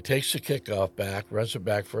 And he takes the kickoff back, runs it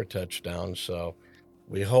back for a touchdown. So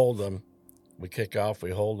we hold them. We kick off,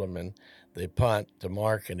 we hold them, and they punt to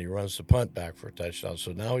Mark, and he runs the punt back for a touchdown.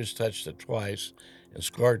 So now he's touched it twice and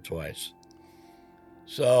scored twice.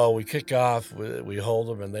 So we kick off, we hold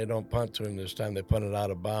them, and they don't punt to him this time. They punt it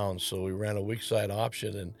out of bounds. So we ran a weak side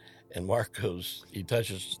option, and Mark he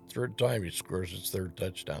touches third time, he scores his third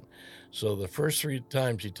touchdown. So the first 3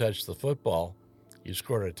 times he touched the football, he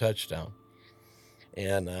scored a touchdown.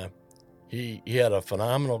 And he had a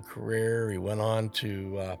phenomenal career. He went on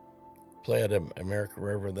to play at American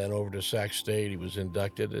River, then over to Sac State. He was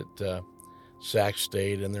inducted at Sac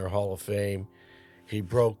State in their Hall of Fame. He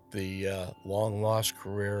broke the long-lost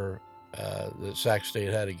career that Sac State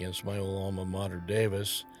had against my old alma mater,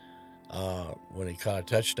 Davis, when he caught a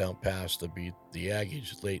touchdown pass to beat the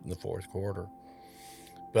Aggies late in the fourth quarter.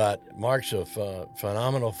 But Mark's a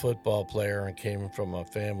phenomenal football player and came from a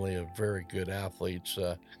family of very good athletes.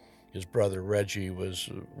 His brother Reggie was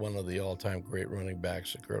one of the all-time great running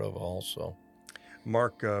backs at Cordova also.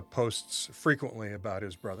 Mark posts frequently about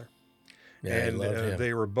his brother. Yeah, I And loved him.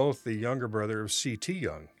 they were both the younger brother of C.T.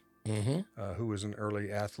 Young, Mm-hmm. who was an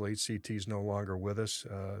early athlete. C.T.'s no longer with us.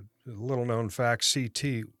 Little known fact,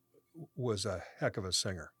 C.T. was a heck of a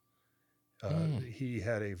singer. He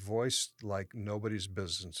had a voice like nobody's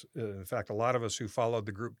business. In fact, a lot of us who followed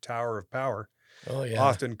the group Tower of Power Oh, yeah.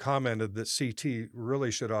 often commented that CT really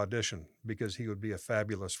should audition because he would be a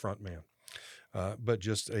fabulous frontman. But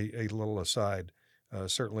just a little aside,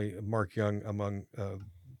 certainly Mark Young among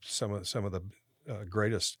some of the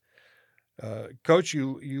greatest. Coach,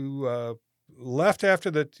 you left after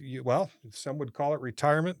that. Well, some would call it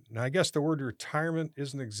retirement. And I guess the word retirement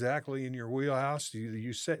isn't exactly in your wheelhouse.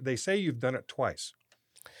 You say they say you've done it twice.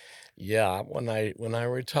 Yeah, when I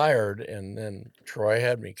retired, and then Troy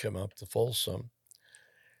had me come up to Folsom,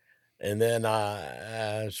 and then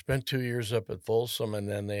I spent 2 years up at Folsom, and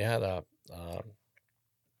then they had a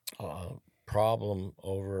problem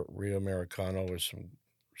over at Rio Americano with some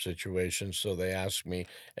situations, so they asked me,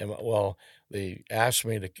 they asked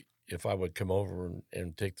me if I would come over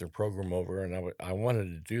and take their program over, and I wanted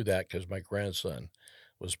to do that because my grandson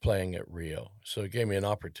was playing at Rio, so it gave me an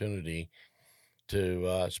opportunity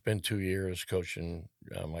to spend 2 years coaching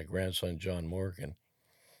my grandson John Morgan,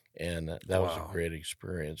 and that was a Wow. great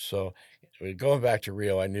experience. So going back to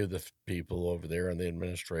Rio, I knew the people over there and the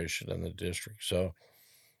administration and the district. So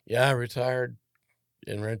yeah, I retired,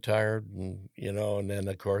 and and then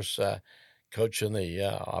of course coaching the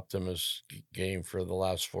Optimus game for the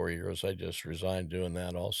last 4 years. I just resigned doing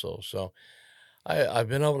that also. So I've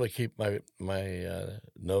been able to keep my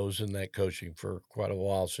nose in that coaching for quite a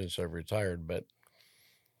while since I've retired, but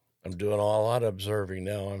I'm doing a lot of observing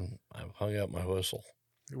now. I've hung up my whistle.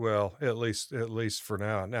 Well, at least for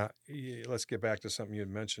now. Now, let's get back to something you had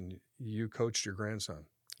mentioned. You coached your grandson.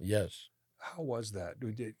 Yes. How was that?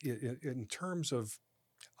 In terms of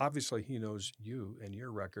obviously he knows you and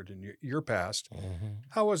your record and your past. Hmm.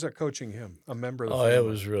 How was it coaching him, a member of the Oh,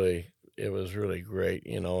 family? it was really great,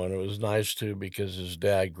 and it was nice too because his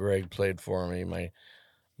dad Greg played for me. My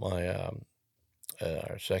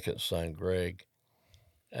our second son Greg,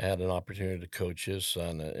 I had an opportunity to coach his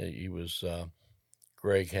son. He was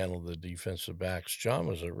Greg handled the defensive backs. John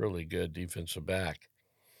was a really good defensive back.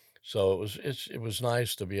 So it was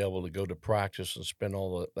nice to be able to go to practice and spend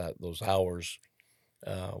all those hours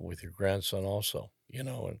with your grandson also,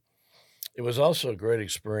 and it was also a great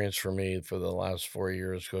experience for me for the last 4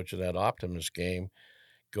 years coaching that Optimus game,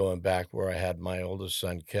 going back where I had my oldest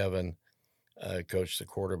son Kevin coach the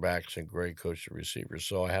quarterbacks and Greg coach the receivers.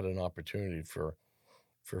 So I had an opportunity for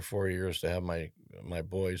 4 years to have my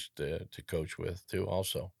boys to coach with too.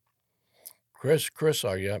 Also, Chris,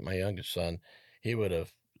 my youngest son, he would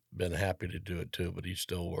have been happy to do it too, but he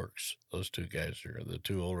still works. Those two guys are the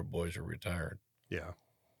two older boys are retired. Yeah,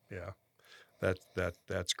 yeah,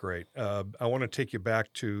 that's great. I want to take you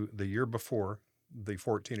back to the year before the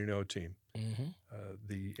 14-0 team, Hmm.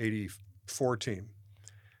 the '84 team.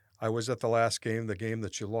 I was at the last game, the game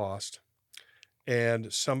that you lost,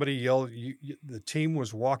 and somebody yelled. The team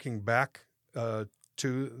was walking back to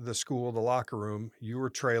the school, the locker room. You were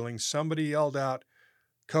trailing. Somebody yelled out,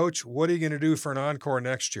 "Coach, what are you going to do for an encore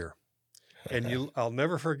next year?" And I'll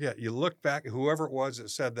never forget. You looked back, whoever it was that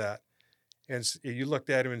said that, and you looked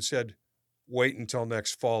at him and said, "Wait until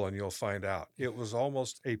next fall, and you'll find out." It was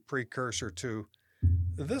almost a precursor to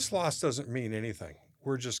this loss doesn't mean anything.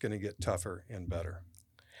 We're just going to get tougher and better.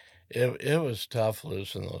 It was tough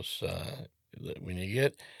losing those when you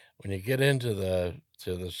get into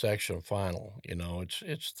the section final.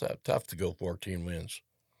 It's tough to go 14 wins.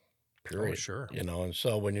 Oh, Period. sure. And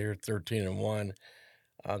so when you're 13-1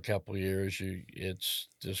 a couple of years, it's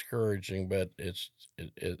discouraging, but at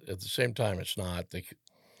the same time it's not.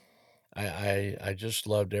 I just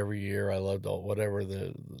loved every year. I loved whatever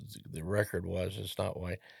the record was. It's not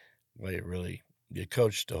why it really you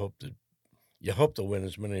coach to hope to win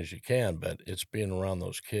as many as you can, but it's being around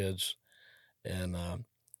those kids and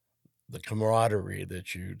the camaraderie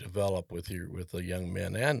that you develop with the young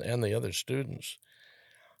men and the other students.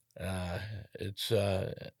 Uh, it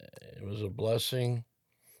was a blessing.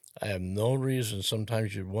 I have no reason.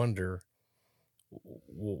 Sometimes you wonder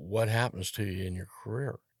what happens to you in your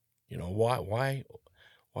career. Why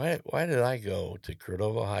did I go to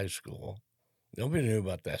Cordova High School? Nobody knew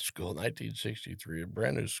about that school, 1963, a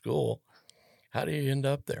brand new school. How do you end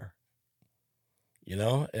up there? And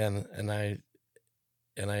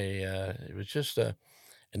it was just and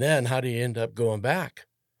then how do you end up going back?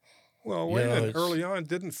 Well, You wait a know, minute. it's Early on,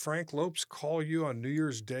 didn't Frank Lopes call you on New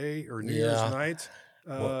Year's Day or New Year's yeah. night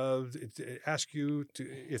Well, to ask you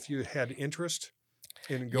if you had interest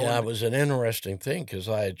in Yeah, it going? was an interesting thing because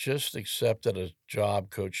I had just accepted a job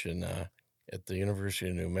coaching at the University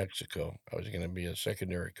of New Mexico. I was going to be a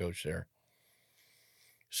secondary coach there.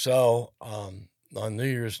 So on New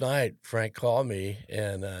Year's night, Frank called me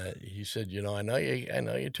and he said, I know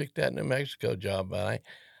you took that New Mexico job, but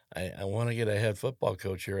I want to get a head football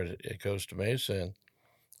coach here at Costa Mesa, and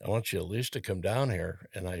I want you at least to come down here.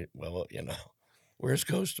 And where's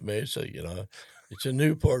Costa Mesa? It's in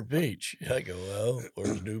Newport Beach. I go, well,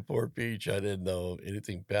 where's Newport Beach? I didn't know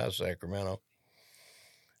anything past Sacramento.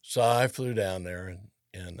 So I flew down there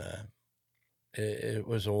and it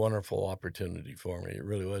was a wonderful opportunity for me. It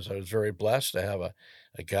really was. I was very blessed to have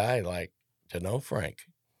a guy to know Frank,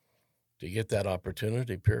 to get that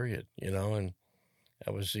opportunity, period, and I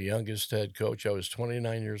was the youngest head coach. I was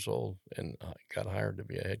 29 years old and got hired to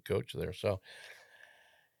be a head coach there. So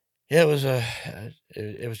yeah,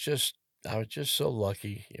 it was just, I was just so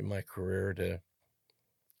lucky in my career to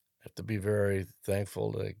have to be very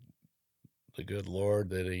thankful to the good Lord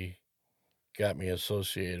that he got me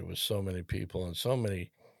associated with so many people and so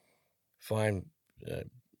many fine uh,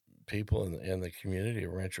 people in the community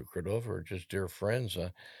of Rancho Cordova are just dear friends.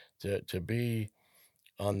 To be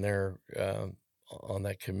on their on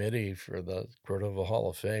that committee for the Cordova Hall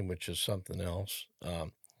of Fame, which is something else.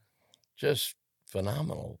 Just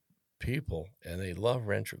phenomenal people, and they love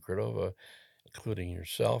Rancho Cordova, including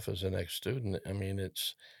yourself as an ex-student. I mean,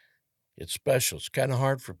 it's special. It's kind of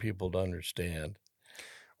hard for people to understand,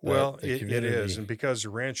 but Well, the it is, community, and because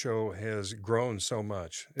Rancho has grown so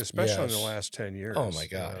much, especially in the yes. last 10 Oh my years,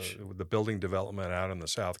 gosh. with the building development out in the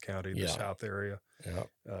South County, the Yeah. South area, Yeah.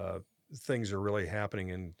 uh, things are really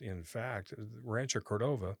happening. In fact, Rancho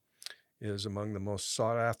Cordova is among the most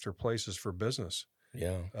sought after places for business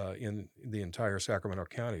Yeah. in the entire Sacramento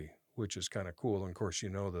County, which is kind of cool. And of course,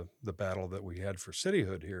 the battle that we had for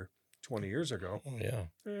cityhood here 20 years ago. Oh, yeah.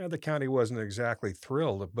 The county wasn't exactly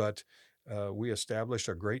thrilled, but we established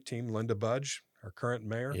a great team. Linda Budge, our current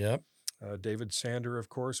mayor, Yep. David Sander, of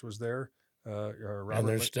course, was there. And Robert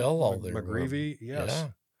they're still all there. McGreevy, yes,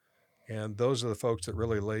 Yeah. and those are the folks that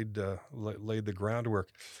really laid the groundwork.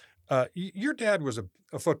 Your dad was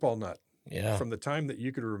a football nut Yeah. from the time that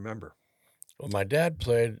you could remember. Well, my dad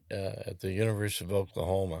played at the University of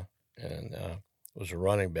Oklahoma and was a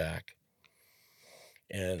running back.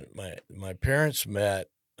 And my parents met.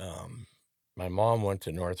 My mom went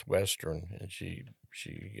to Northwestern, and she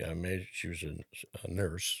was a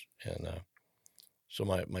nurse, and so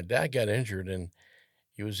my dad got injured, and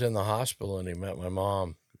he was in the hospital, and he met my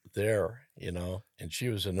mom there, and she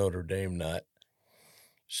was a Notre Dame nut.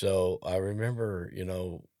 So I remember,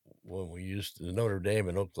 when the Notre Dame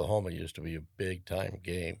in Oklahoma used to be a big time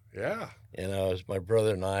game, Yeah. and my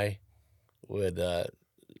brother and I would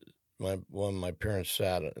my parents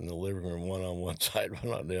sat in the living room, one on one side,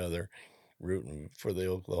 one on the other, rooting for the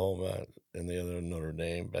Oklahoma and the other Notre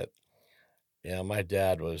Dame. But yeah, my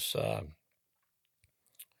dad was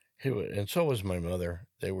and so was my mother.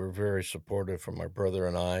 They were very supportive for my brother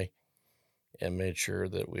and I, and made sure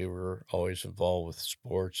that we were always involved with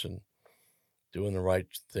sports and doing the right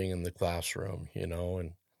thing in the classroom,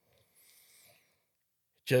 and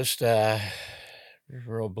just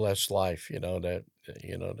real blessed life, to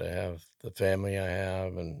have the family I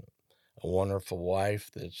have and a wonderful wife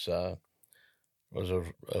that's was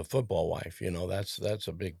a football wife. That's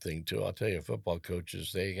a big thing too. I'll tell you, football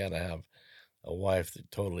coaches, they got to have a wife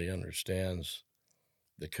that totally understands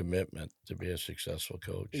the commitment to be a successful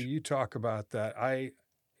coach. You talk about that.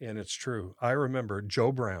 And it's true. I remember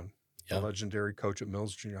Joe Brown, the Yeah. legendary coach at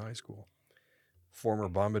Mills Junior High School, former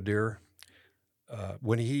Bombardier.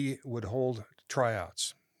 When he would hold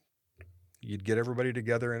tryouts, you'd get everybody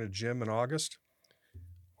together in a gym in August,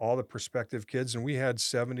 all the prospective kids, and we had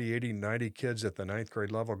 70, 80, 90 kids at the ninth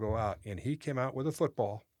grade level go out, and he came out with a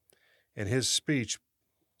football, and his speech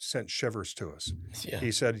sent shivers to us. Yeah.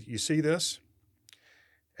 He said, "You see this?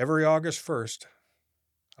 Every August 1st,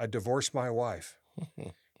 I divorce my wife,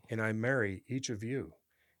 and I marry each of you.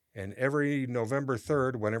 And every November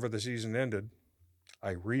 3rd, whenever the season ended,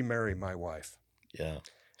 I remarry my wife." Yeah.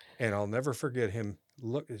 And I'll never forget him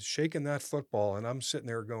shaking that football, and I'm sitting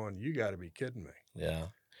there going, "You got to be kidding me." Yeah.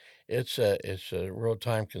 It's a real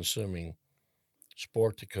time consuming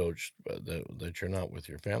sport to coach, that you're not with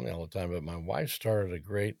your family all the time. But my wife started a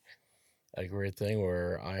great thing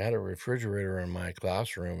where I had a refrigerator in my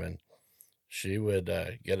classroom, and she would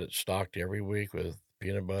get it stocked every week with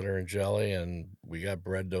peanut butter and jelly, and we got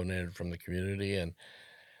bread donated from the community. And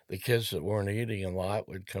the kids that weren't eating a lot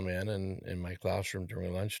would come in my classroom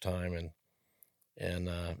during lunchtime and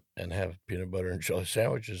have peanut butter and jelly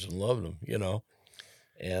sandwiches and loved them.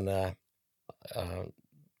 And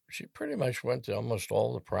she pretty much went to almost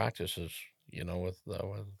all the practices,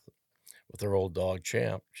 with her old dog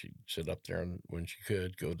Champ. She'd sit up there and when she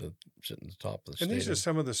could go to sit in the top of the And these are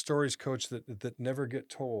stadium. some of the stories, Coach, that never get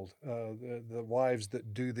told. The wives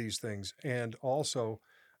that do these things, and also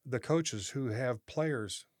the coaches who have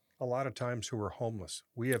players a lot of times who are homeless.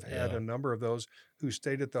 We have had Yeah, a number of those who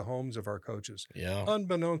stayed at the homes of our coaches, yeah,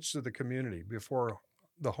 unbeknownst to the community, before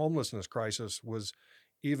the homelessness crisis was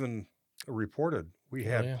even reported. We oh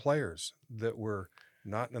had yeah. players that were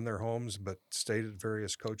not in their homes but stayed at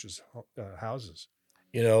various coaches' houses.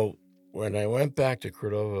 You know, when I went back to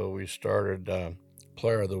Cordova, we started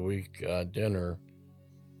Player of the Week dinner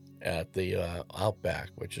at the Outback,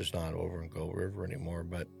 which is not over in Gold River anymore,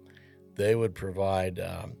 but they would provide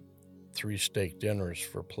 3 steak dinners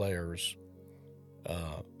for players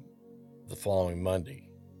uh, the following Monday.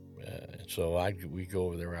 So we go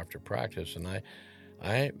over there after practice, and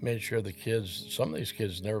I made sure the kids, some of these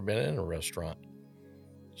kids never been in a restaurant,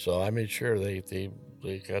 so I made sure they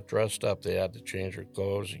got dressed up. They had to change their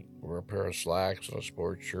clothes, wear a pair of slacks and a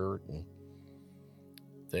sports shirt, and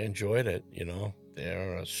they enjoyed it. They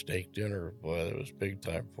had a steak dinner. Boy, it was big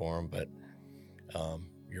time for them. But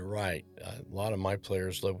you're right. A lot of my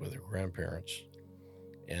players live with their grandparents,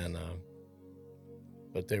 and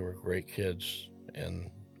but they were great kids, and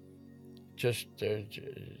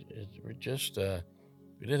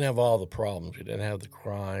we didn't have all the problems. We didn't have the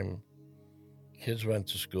crime. Kids went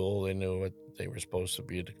to school. They knew what they were supposed to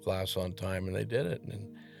be to class on time, and they did it.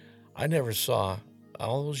 And I never saw,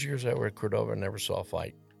 all those years I were at Cordova, I never saw a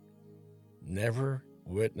fight. Never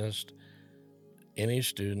witnessed any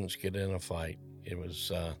students get in a fight. It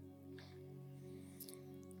was,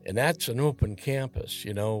 and that's an open campus,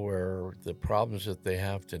 where the problems that they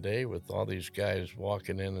have today with all these guys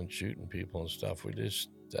walking in and shooting people and stuff,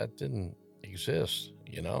 that didn't exist,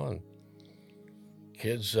 and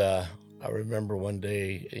kids, I remember one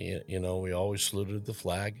day, we always saluted the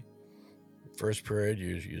flag. First period,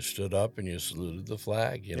 you stood up and you saluted the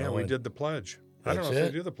flag, Yeah, we and did the pledge. I don't that's know if they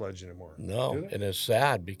it. do the pledge anymore. Do No, they? and it's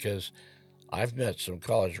sad because I've met some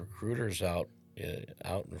college recruiters out in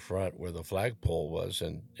front where the flagpole was,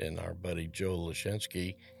 and our buddy Joe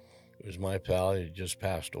Lashinsky, who was my pal, he just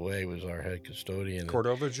passed away, was our head custodian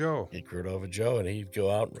Cordova Joe. at Cordova Joe, and he'd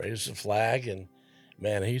go out and raise the flag, and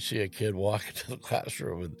man, he'd see a kid walk into the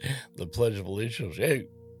classroom with the Pledge of Allegiance. Hey,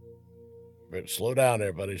 but slow down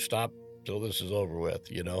there, buddy. Stop till this is over with,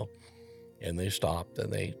 And they stopped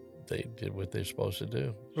and they did what they're supposed to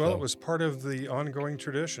do. Well, it was part of the ongoing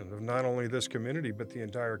tradition of not only this community, but the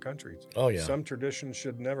entire country. Oh, yeah. Some traditions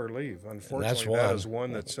should never leave. And that's Unfortunately, that is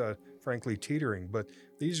one that's frankly teetering. But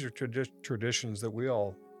these are traditions that we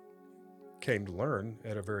all came to learn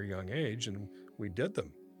at a very young age, and we did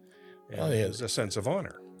them. And it was a sense of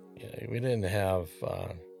honor. Yeah, we didn't have.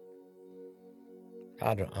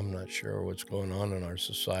 I'm not sure what's going on in our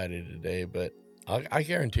society today, but I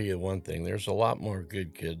guarantee you one thing: there's a lot more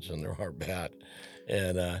good kids than there are bad,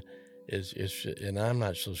 and and I'm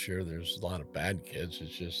not so sure there's a lot of bad kids.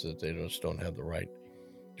 It's just that they just don't have the right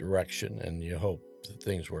direction, and you hope that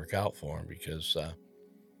things work out for them because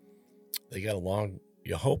they got a long.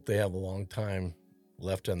 You hope they have a long time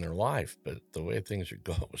left in their life, but the way things are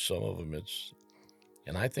going with some of them,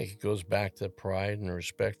 and I think it goes back to pride and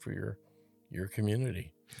respect for your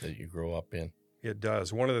community that you grow up in. It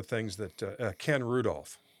does. One of the things that Ken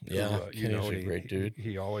Rudolph, yeah, Kenny's a great dude.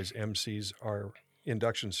 He always MCs our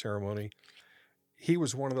induction ceremony. He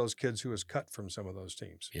was one of those kids who was cut from some of those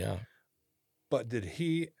teams. Yeah. But did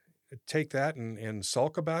he take that and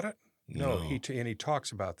sulk about it? No. He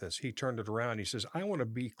talks about this. He turned it around. He says, I want to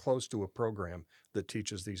be close to a program that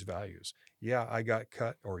teaches these values. Yeah, I got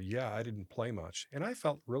cut, or yeah, I didn't play much. And I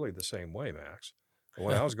felt really the same way, Max,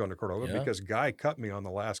 when I was going to Cordova because Guy cut me on the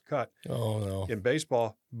last cut in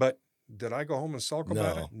baseball. But did I go home and sulk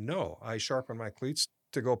about it? No. I sharpened my cleats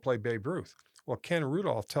to go play Babe Ruth. Well, Ken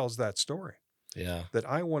Rudolph tells that story. Yeah. That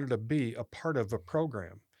I wanted to be a part of a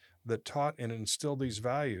program that taught and instilled these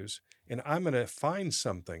values, and I'm going to find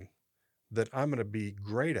something that I'm going to be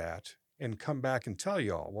great at and come back and tell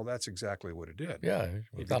you all. Well, that's exactly what it did. Yeah,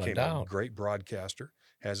 he became a great broadcaster,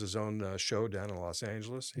 has his own show down in Los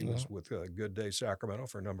Angeles. He was with Good Day Sacramento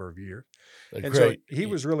for a number of years. So he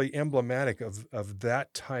was really emblematic of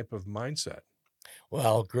that type of mindset.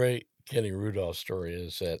 Well, great Kenny Rudolph story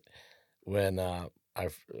is that when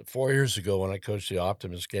 4 years ago when I coached the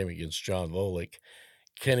Optimist game against John Volick,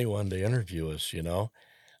 Kenny wanted to interview us,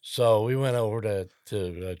 So we went over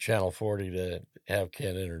to Channel 40 to have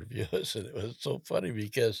Ken interview us, and it was so funny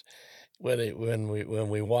because when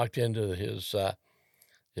we walked into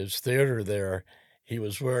his theater there, he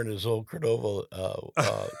was wearing his old Cordova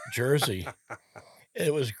jersey.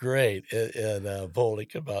 It was great, and Boldy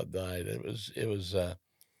come out and died. It was.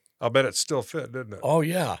 I'll bet it still fit, didn't it? Oh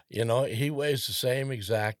yeah, he weighs the same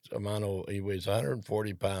exact amount of. He weighs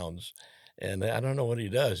 140 pounds, and I don't know what he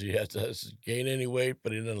does. He has to gain any weight,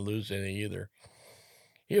 but he doesn't lose any either.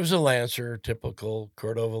 He was a Lancer, typical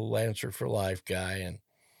Cordova Lancer for life guy, and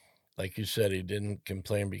like you said, he didn't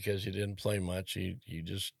complain because he didn't play much. He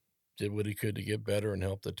just did what he could to get better and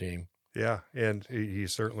help the team. Yeah, and he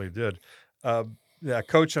certainly did. Uh, yeah,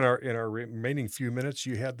 Coach, in our remaining few minutes,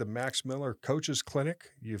 you had the Max Miller Coaches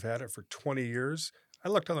Clinic. You've had it for 20 years. I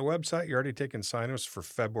looked on the website. You're already taking sign-ups for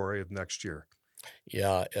February of next year.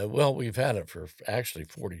 Yeah, well, we've had it for actually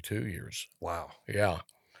 42 years. Wow. Yeah,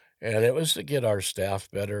 and it was to get our staff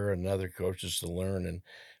better and other coaches to learn. And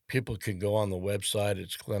people can go on the website.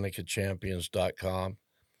 It's clinicatchampions.com,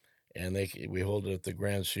 and we hold it at the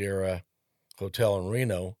Grand Sierra Hotel in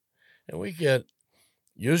Reno, and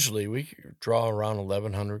usually we draw around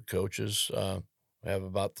 1,100 coaches. We have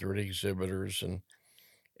about 30 exhibitors, and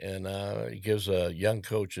it gives young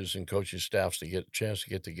coaches and coaching staffs to get a chance to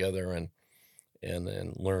get together and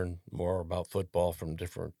learn more about football from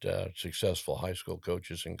different successful high school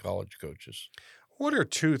coaches and college coaches. What are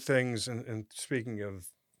two things, and speaking of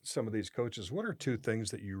some of these coaches, what are two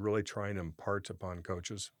things that you really try and impart upon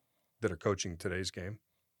coaches that are coaching today's game?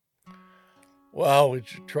 Well, we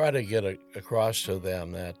try to get across to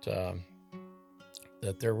them that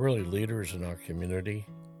they're really leaders in our community,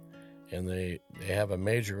 and they have a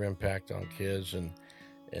major impact on kids,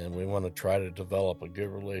 and we want to try to develop a good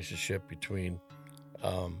relationship between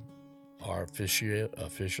our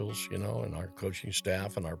officials, and our coaching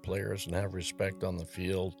staff and our players, and have respect on the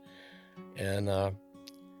field. And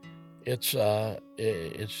it's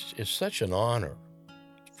such an honor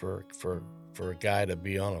for a guy to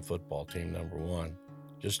be on a football team, number one,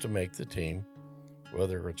 just to make the team,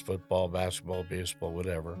 whether it's football, basketball, baseball,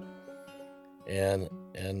 whatever. And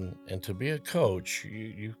to be a coach,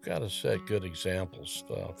 you've got to set good examples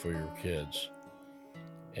for your kids.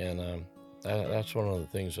 And that's one of the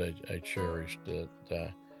things I cherished.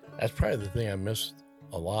 That's probably the thing I missed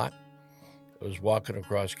a lot. Was walking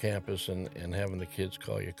across campus and having the kids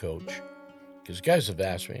call you coach. Because guys have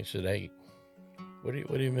asked me, he said, "Hey, what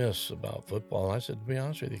do you miss about football?" And I said, to be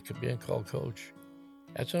honest with you, being called coach,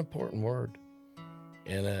 that's an important word.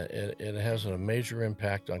 And it has a major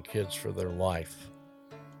impact on kids for their life.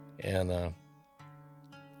 And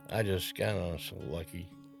I just kind of so lucky.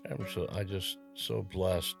 I just so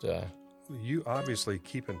blessed. You obviously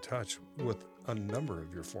keep in touch with a number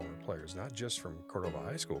of your former players, not just from Cordova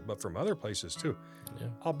High School, but from other places too. Yeah.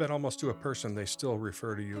 I'll bet almost to a person they still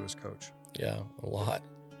refer to you as coach. Yeah, a lot.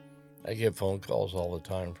 I get phone calls all the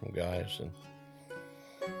time from guys, and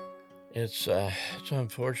it's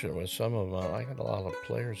unfortunate with some of them. I got a lot of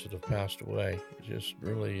players that have passed away. It just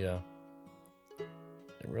really, it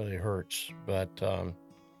really hurts. But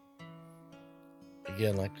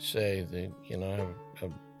again, like I say, I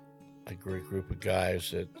have a great group of guys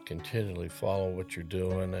that continually follow what you're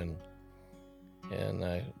doing, and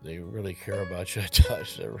they really care about you. I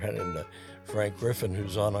ran into Frank Griffin,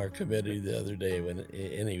 who's on our committee, the other day,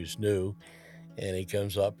 and he was new, and he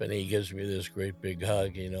comes up and he gives me this great big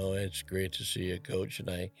hug. It's great to see you, Coach. And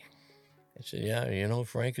I said, yeah,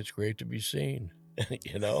 Frank, it's great to be seen.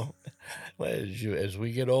 As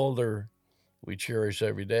we get older, we cherish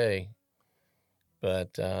every day.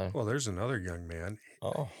 But well, there's another young man.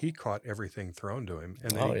 Oh, he caught everything thrown to him,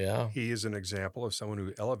 and he is an example of someone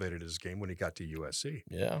who elevated his game when he got to USC.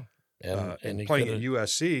 Yeah, and playing at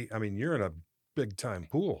USC, I mean, you're in a big time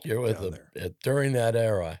pool. You're with down there. During that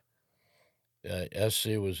era.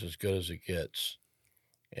 SC was as good as it gets,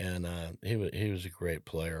 and he was a great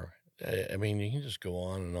player. I mean, you can just go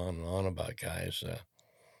on and on and on about guys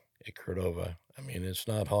at Cordova. I mean, it's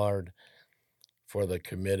not hard for the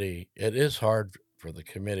committee. It is hard for the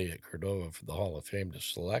committee at Cordova for the Hall of Fame to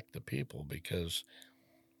select the people, because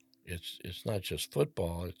it's not just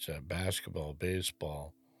football. It's basketball,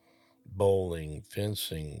 baseball, bowling,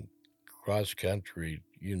 fencing, cross country,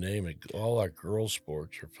 you name it. All our girls'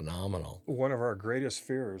 sports are phenomenal. One of our greatest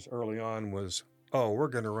fears early on was, we're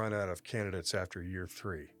going to run out of candidates after year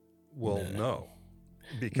 3. Well, no,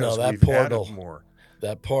 because we've added more.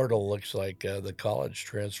 That portal looks like the college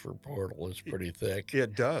transfer portal. It's pretty thick.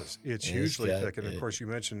 It does. It's hugely thick. And, of course, you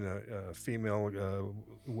mentioned female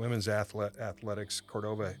women's athletics.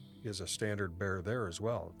 Cordova is a standard bearer there as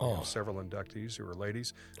well. Several inductees who are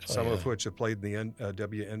ladies, some of which have played in the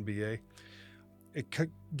WNBA.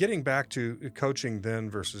 Getting back to coaching then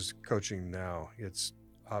versus coaching now, it's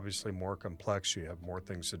obviously more complex. You have more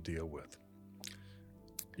things to deal with.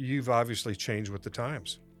 you've obviously changed with the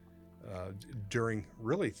times during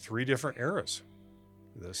really 3 different eras: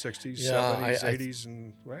 the 60s, Yeah, 70s, 80s,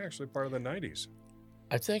 and well, actually part of the 90s.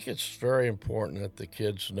 I think it's very important that the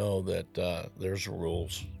kids know that there's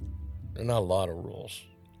rules. There are not a lot of rules.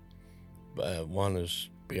 But one is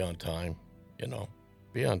be on time,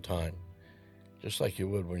 be on time, just like you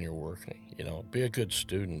would when you're working. Be a good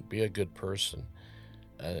student, be a good person.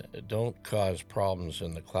 Don't cause problems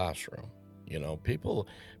in the classroom. People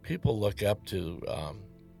look up to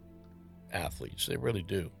athletes. They really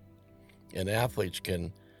do. And athletes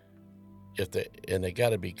can, and they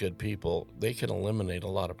got to be good people, they can eliminate a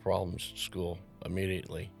lot of problems at school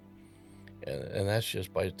immediately. And that's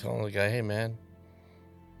just by telling the guy, hey, man,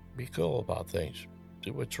 be cool about things.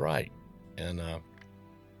 Do what's right. And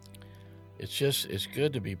it's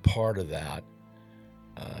good to be part of that,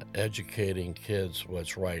 educating kids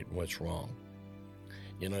what's right and what's wrong.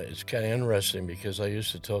 It's kind of interesting because I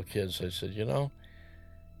used to tell kids, I said,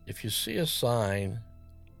 if you see a sign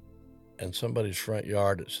in somebody's front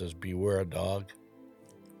yard that says, beware a dog,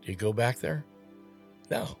 do you go back there?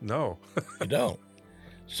 No, you don't.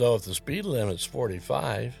 So if the speed limit's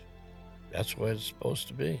 45, that's what it's supposed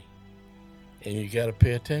to be. And you got to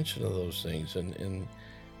pay attention to those things and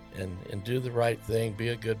do the right thing, be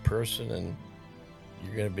a good person, and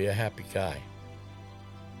you're going to be a happy guy.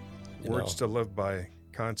 Words to live by,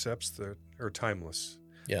 concepts that are timeless.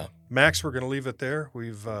 Yeah. Max, we're going to leave it there.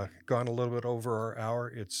 We've gone a little bit over our hour.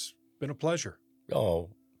 It's been a pleasure. Oh,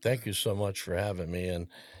 thank you so much for having me.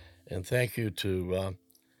 And thank you to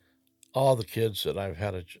all the kids that I've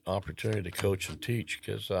had an opportunity to coach and teach,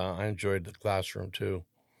 because I enjoyed the classroom too.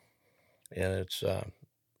 And it's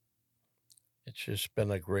just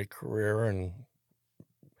been a great career and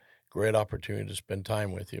great opportunity to spend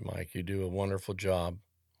time with you, Mike. You do a wonderful job.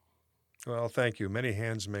 Well, thank you. Many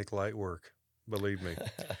hands make light work, believe me.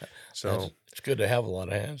 So it's good to have a lot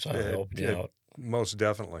of hands on helping you out. Most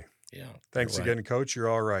definitely. Yeah. Thanks again, Coach. You're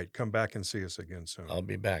all right. Come back and see us again soon. I'll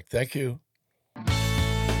be back. Thank you.